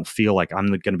to, I don't feel like I'm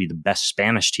going to be the best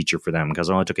Spanish teacher for them because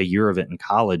I only took a year of it in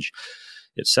college,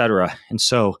 et cetera. And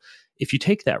so if you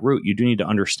take that route, you do need to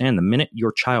understand the minute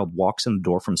your child walks in the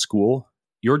door from school,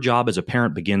 your job as a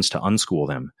parent begins to unschool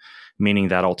them. Meaning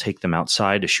that I'll take them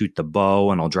outside to shoot the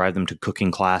bow and I'll drive them to cooking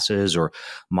classes, or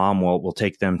mom will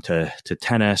take them to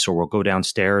tennis, or we'll go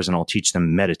downstairs and I'll teach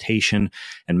them meditation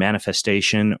and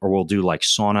manifestation, or we'll do like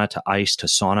sauna to ice to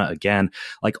sauna again,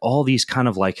 like all these kind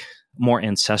of like more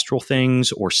ancestral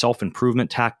things or self-improvement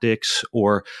tactics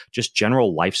or just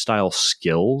general lifestyle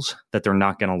skills that they're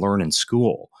not going to learn in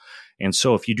school. And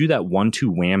so if you do that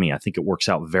 1-2 whammy, I think it works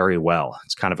out very well.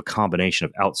 It's kind of a combination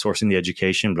of outsourcing the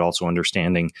education, but also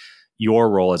understanding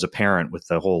your role as a parent with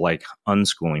the whole like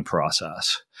unschooling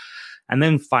process. And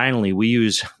then finally, we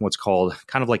use what's called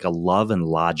kind of like a love and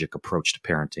logic approach to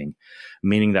parenting,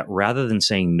 meaning that rather than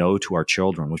saying no to our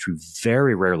children, which we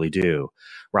very rarely do,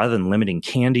 rather than limiting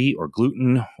candy or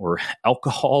gluten or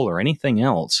alcohol or anything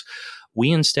else,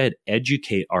 we instead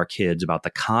educate our kids about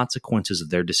the consequences of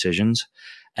their decisions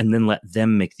and then let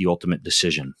them make the ultimate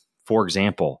decision. For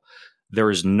example, there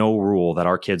is no rule that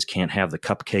our kids can't have the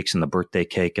cupcakes and the birthday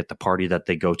cake at the party that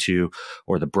they go to,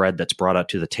 or the bread that's brought out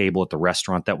to the table at the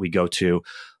restaurant that we go to.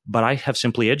 But I have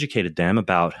simply educated them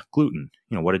about gluten,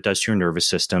 what it does to your nervous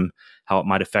system, how it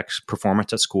might affect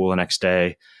performance at school the next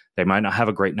day. They might not have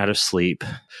a great night of sleep.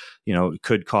 it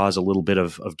could cause a little bit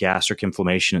of gastric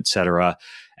inflammation, et cetera.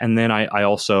 And then I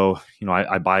also,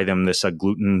 I buy them this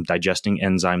gluten digesting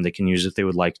enzyme they can use if they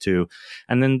would like to.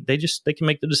 And then they can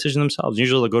make the decision themselves.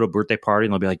 Usually they'll go to a birthday party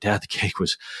and they'll be like, Dad, the cake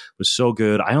was so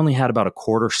good. I only had about a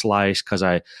quarter slice because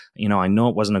I know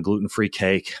it wasn't a gluten-free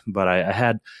cake, but I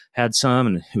had some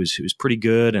and it was pretty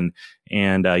good. And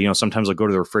sometimes I'll go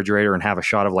to the refrigerator and have a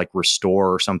shot of like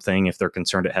Restore or something if they're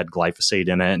concerned it had glyphosate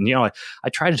in it. And, I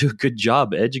try to do a good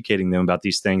job educating them about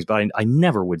these things, but I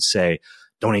never would say,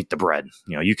 don't eat the bread.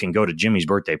 You can go to Jimmy's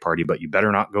birthday party, but you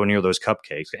better not go near those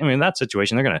cupcakes. I mean, in that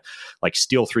situation, they're going to like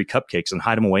steal 3 cupcakes and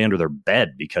hide them away under their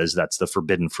bed because that's the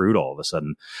forbidden fruit all of a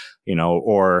sudden,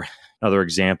 or another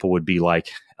example would be like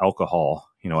alcohol.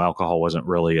 Alcohol wasn't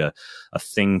really a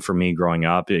thing for me growing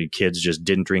up. Kids just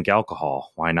didn't drink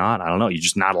alcohol. Why not? I don't know. You're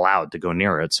just not allowed to go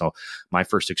near it. So my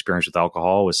first experience with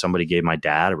alcohol was somebody gave my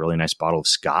dad a really nice bottle of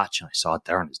scotch, and I saw it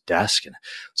there on his desk, and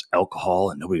it was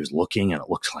alcohol, and nobody was looking, and it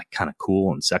looked like kind of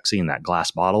cool and sexy in that glass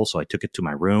bottle. So I took it to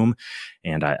my room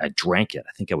and I drank it.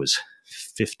 I think I was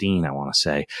 15, I want to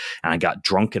say. And I got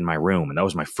drunk in my room. And that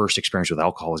was my first experience with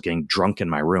alcohol, was getting drunk in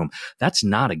my room. That's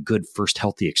not a good first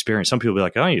healthy experience. Some people be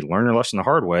like, oh, you learn your lesson the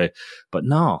hard way. But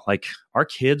no, like our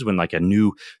kids, when like a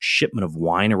new shipment of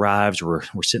wine arrives, we're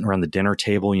sitting around the dinner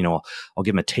table, I'll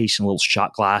give them a taste in a little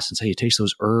shot glass and say, you taste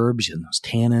those herbs and those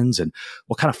tannins, and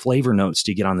what kind of flavor notes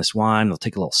do you get on this wine? They'll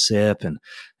take a little sip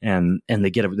and they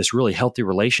get this really healthy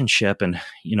relationship. And,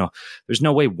 there's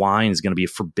no way wine is going to be a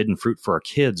forbidden fruit for our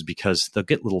kids, because they'll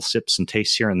get little sips and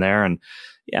tastes here and there. And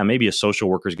yeah, maybe a social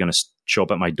worker is going to show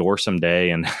up at my door someday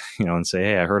and, and say,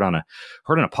 hey, I heard on a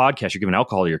podcast, you're giving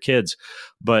alcohol to your kids.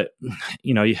 But,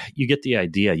 you get the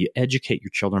idea. You educate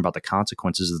your children about the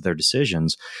consequences of their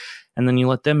decisions, and then you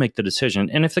let them make the decision.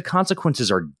 And if the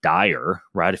consequences are dire,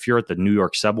 right? If you're at the New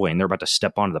York subway and they're about to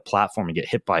step onto the platform and get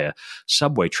hit by a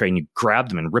subway train, you grab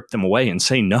them and rip them away and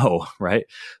say no, right?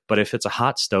 But if it's a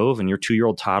hot stove and your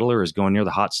 2-year-old toddler is going near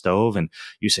the hot stove and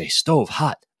you say, stove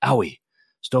hot, owie,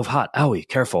 stove hot, owie,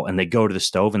 careful. And they go to the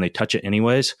stove and they touch it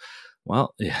anyways.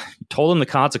 Well, you told them the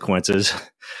consequences.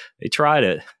 They tried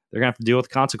it. They're going to have to deal with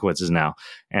the consequences now.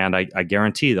 And I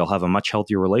guarantee they'll have a much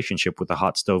healthier relationship with the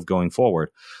hot stove going forward.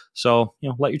 So,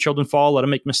 let your children fall, let them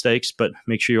make mistakes, but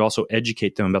make sure you also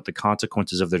educate them about the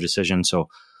consequences of their decision. So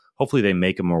hopefully they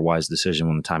make a more wise decision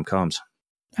when the time comes.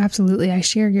 Absolutely. I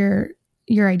share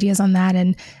your ideas on that.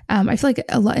 And I feel like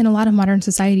in a lot of modern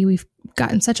society, we've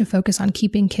gotten such a focus on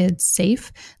keeping kids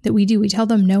safe that we tell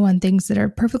them no on things that are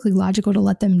perfectly logical to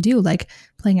let them do, like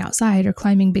playing outside or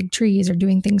climbing big trees or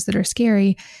doing things that are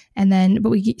scary. But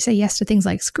we say yes to things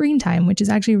like screen time, which is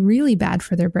actually really bad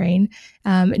for their brain.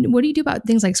 What do you do about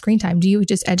things like screen time? Do you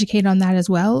just educate on that as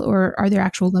well? Or are there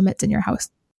actual limits in your house?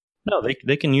 No,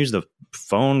 they can use the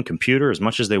phone, computer as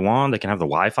much as they want. They can have the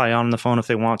Wi-Fi on the phone if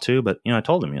they want to. But, I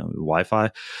told them, the Wi-Fi,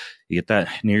 you get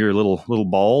that near your little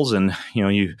balls, and,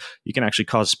 you can actually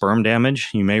cause sperm damage.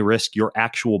 You may risk your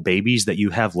actual babies that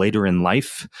you have later in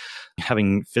life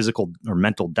having physical or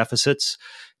mental deficits.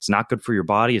 It's not good for your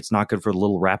body. It's not good for the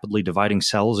little rapidly dividing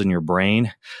cells in your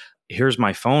brain. Here's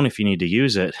my phone if you need to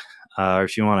use it, or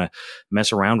if you want to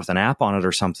mess around with an app on it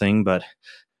or something. But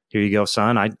here you go,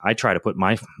 son. I try to put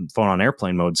my phone on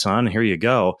airplane mode, son. Here you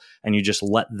go. And you just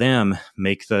let them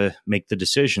make the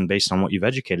decision based on what you've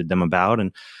educated them about.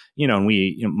 And,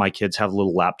 my kids have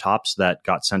little laptops that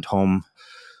got sent home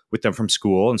with them from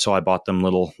school. And so I bought them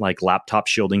little like laptop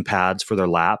shielding pads for their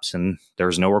laps. And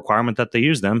there's no requirement that they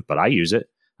use them, but I use it.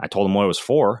 I told them what it was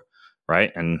for.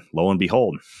 Right. And lo and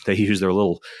behold, they use their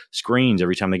little screens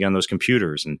every time they get on those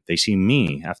computers, and they see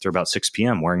me after about 6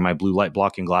 p.m. wearing my blue light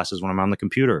blocking glasses when I'm on the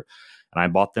computer. And I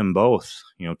bought them both,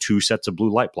 2 sets of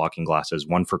blue light blocking glasses,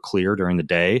 one for clear during the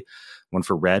day, one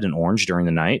for red and orange during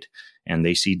the night. And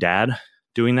they see dad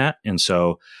doing that. And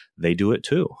so they do it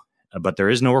too. But there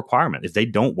is no requirement. If they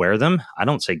don't wear them, I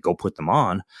don't say go put them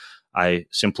on. I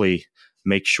simply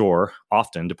make sure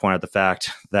often to point out the fact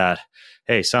that,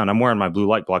 hey, son, I'm wearing my blue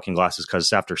light blocking glasses because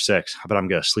it's after 6, but I'm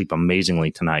going to sleep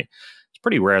amazingly tonight. It's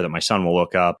pretty rare that my son will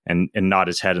look up and nod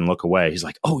his head and look away. He's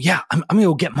like, oh, yeah, I'm going to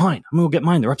go get mine. I'm going to go get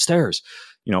mine. They're upstairs.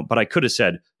 But I could have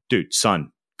said, dude,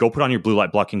 son, go put on your blue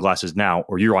light blocking glasses now,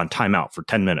 or you're on timeout for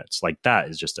 10 minutes. Like that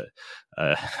is just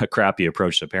a crappy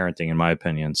approach to parenting, in my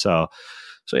opinion. So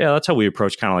yeah, that's how we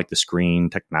approach kind of like the screen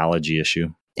technology issue.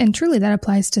 And truly that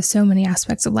applies to so many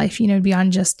aspects of life,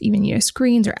 beyond just even,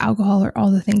 screens or alcohol or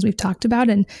all the things we've talked about,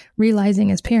 and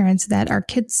realizing as parents that our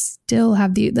kids still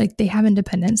have they have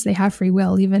independence, they have free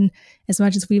will, even as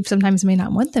much as we sometimes may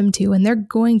not want them to. And they're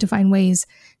going to find ways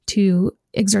to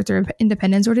exert their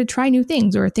independence or to try new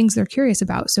things or things they're curious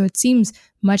about. So it seems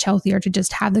much healthier to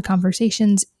just have the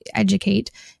conversations,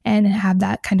 educate, and have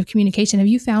that kind of communication. Have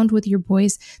you found with your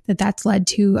boys that that's led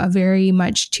to a very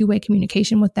much two-way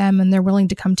communication with them and they're willing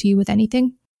to come to you with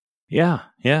anything? Yeah.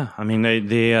 I mean,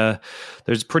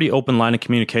 there's a pretty open line of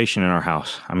communication in our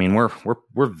house. I mean, we're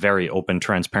very open,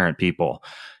 transparent people.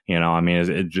 I mean,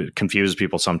 it confuses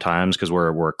people sometimes because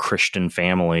we're a Christian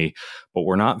family, but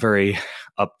we're not very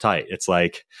uptight. It's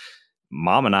like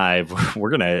mom and I,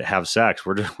 we're going to have sex.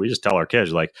 We just tell our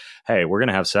kids like, hey, we're going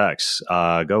to have sex.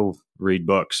 Go read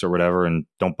books or whatever and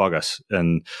don't bug us.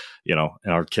 And, and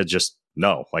our kids just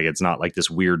know, like, it's not like this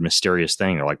weird, mysterious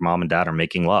thing. Or like mom and dad are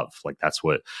making love. Like that's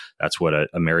what a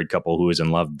married couple who is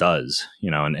in love does,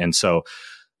 and so,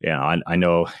 I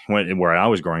know where I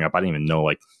was growing up, I didn't even know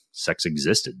like sex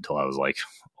existed until I was like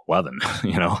 11,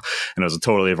 and it was a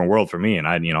totally different world for me. And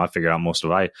I figured out most of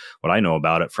what I know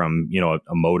about it from, a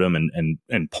modem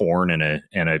and porn and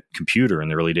a computer in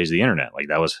the early days of the internet. Like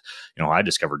that was, I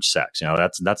discovered sex.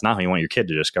 That's not how you want your kid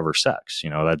to discover sex.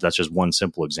 That's just one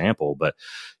simple example. But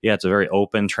yeah, it's a very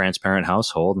open, transparent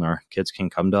household, and our kids can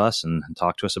come to us and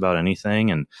talk to us about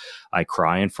anything. And I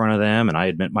cry in front of them, and I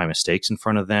admit my mistakes in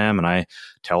front of them, and I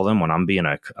tell them when I'm being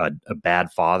a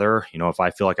bad father. If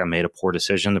I feel like I made a poor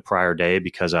decision the prior day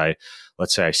because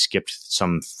let's say I skipped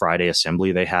some Friday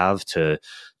assembly they have to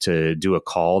do a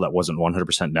call that wasn't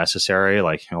 100% necessary.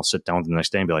 Like, I'll sit down with them the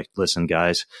next day and be like, listen,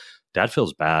 guys, dad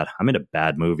feels bad. I made a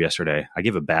bad move yesterday. I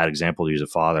gave a bad example to you as a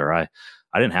father. I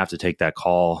didn't have to take that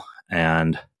call,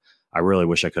 and I really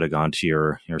wish I could have gone to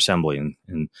your assembly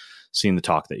and seen the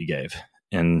talk that you gave.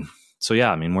 And so,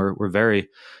 yeah, I mean, we're very,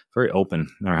 very open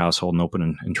in our household and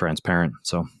open and transparent.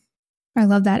 So I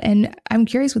love that. And I'm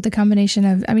curious with the combination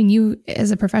of, I mean, you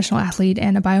as a professional athlete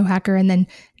and a biohacker, and then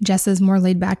Jess's more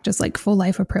laid back, just like full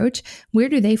life approach. Where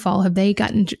do they fall? Have they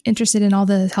gotten interested in all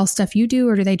the health stuff you do,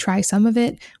 or do they try some of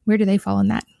it? Where do they fall in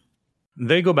that?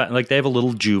 They go back, like they have a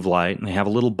little Juve light, and they have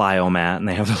a little biomat, and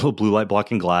they have little blue light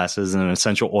blocking glasses and an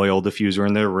essential oil diffuser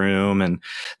in their room. And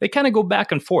they kind of go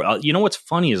back and forth. What's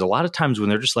funny is a lot of times when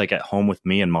they're just like at home with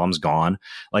me and mom's gone,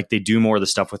 like they do more of the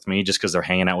stuff with me just because they're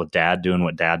hanging out with dad, doing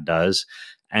what dad does.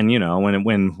 And,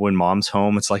 when mom's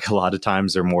home, it's like a lot of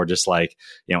times they're more just like,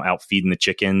 out feeding the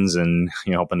chickens and,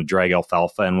 helping to drag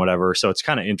alfalfa and whatever. So it's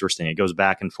kind of interesting. It goes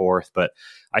back and forth, but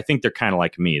I think they're kind of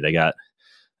like me. They got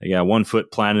one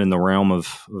foot planted in the realm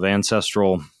of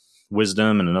ancestral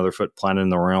wisdom and another foot planted in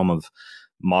the realm of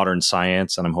modern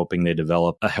science. And I'm hoping they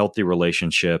develop a healthy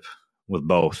relationship with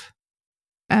both.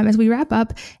 As we wrap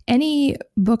up, any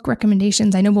book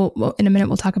recommendations? I know in a minute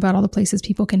we'll talk about all the places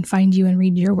people can find you and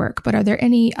read your work, but are there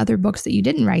any other books that you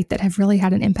didn't write that have really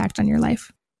had an impact on your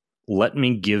life? Let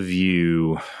me give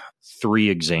you 3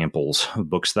 examples of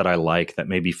books that I like that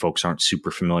maybe folks aren't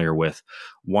super familiar with.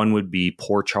 One would be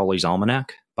Poor Charlie's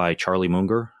Almanac by Charlie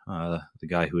Munger, the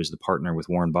guy who is the partner with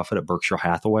Warren Buffett at Berkshire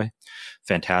Hathaway.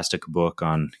 Fantastic book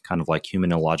on kind of like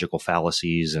human illogical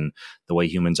fallacies and the way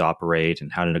humans operate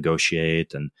and how to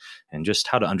negotiate and just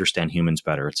how to understand humans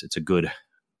better. It's a good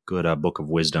book of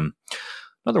wisdom.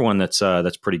 Another one that's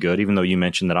pretty good, even though you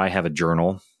mentioned that I have a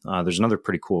journal. There's another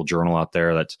pretty cool journal out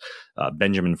there that's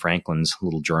Benjamin Franklin's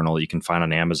little journal that you can find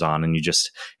on Amazon, and you just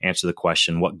answer the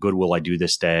question, what good will I do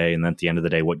this day? And then at the end of the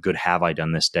day, what good have I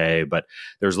done this day? But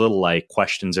there's little like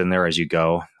questions in there as you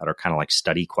go that are kind of like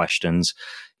study questions.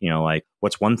 Like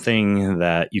what's one thing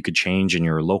that you could change in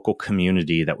your local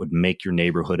community that would make your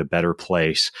neighborhood a better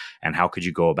place? And how could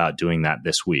you go about doing that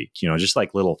this week? Just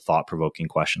like little thought-provoking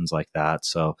questions like that.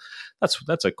 So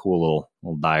that's a cool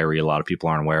little diary a lot of people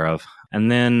aren't aware of.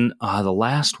 And then the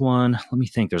last one, let me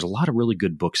think. There's a lot of really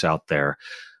good books out there,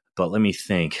 but let me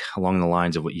think along the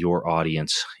lines of what your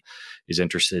audience is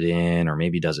interested in or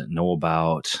maybe doesn't know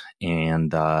about.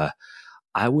 And I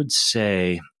would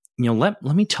say, let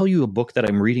me tell you a book that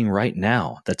I'm reading right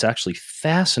now that's actually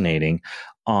fascinating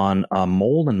on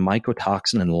mold and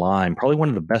mycotoxin in Lyme. Probably one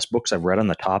of the best books I've read on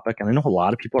the topic. And I know a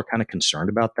lot of people are kind of concerned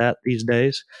about that these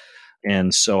days.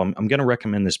 And so I'm going to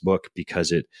recommend this book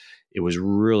because it was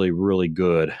really, really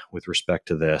good with respect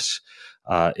to this.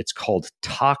 It's called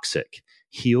Toxic: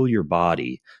 Heal Your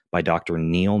Body by Dr.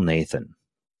 Neil Nathan.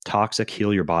 Toxic: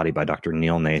 Heal Your Body by Dr.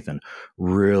 Neil Nathan.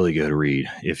 Really good read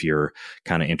if you're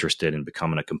kind of interested in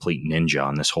becoming a complete ninja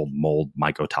on this whole mold,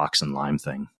 mycotoxin, Lyme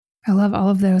thing. I love all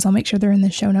of those. I'll make sure they're in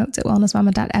the show notes at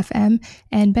wellnessmama.fm.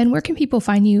 And Ben, where can people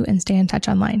find you and stay in touch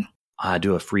online? I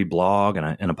do a free blog and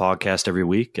a podcast every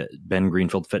week at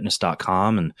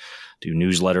bengreenfieldfitness.com and do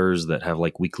newsletters that have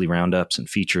like weekly roundups and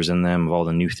features in them of all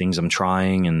the new things I'm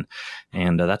trying.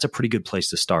 And that's a pretty good place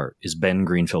to start is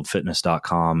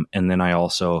bengreenfieldfitness.com. And then I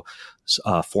also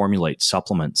formulate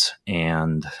supplements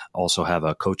and also have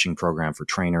a coaching program for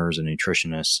trainers and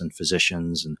nutritionists and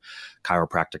physicians and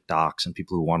chiropractic docs and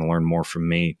people who want to learn more from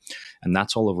me. And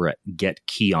that's all over at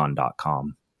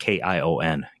getkion.com.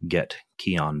 KION,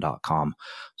 getkion.com.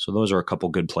 So those are a couple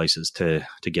good places to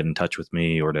get in touch with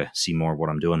me or to see more of what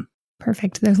I'm doing.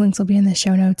 Perfect. Those links will be in the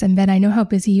show notes. And Ben, I know how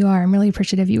busy you are. I'm really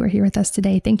appreciative you were here with us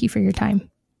today. Thank you for your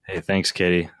time. Hey, thanks,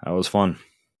 Katie. That was fun.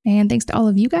 And thanks to all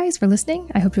of you guys for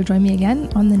listening. I hope you'll join me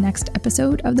again on the next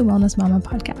episode of the Wellness Mama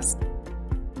podcast.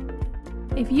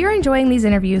 If you're enjoying these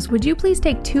interviews, would you please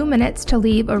take 2 minutes to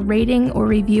leave a rating or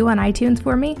review on iTunes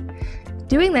for me?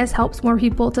 Doing this helps more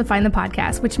people to find the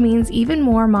podcast, which means even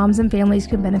more moms and families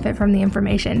can benefit from the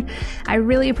information. I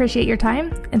really appreciate your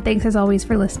time, and thanks as always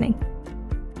for listening.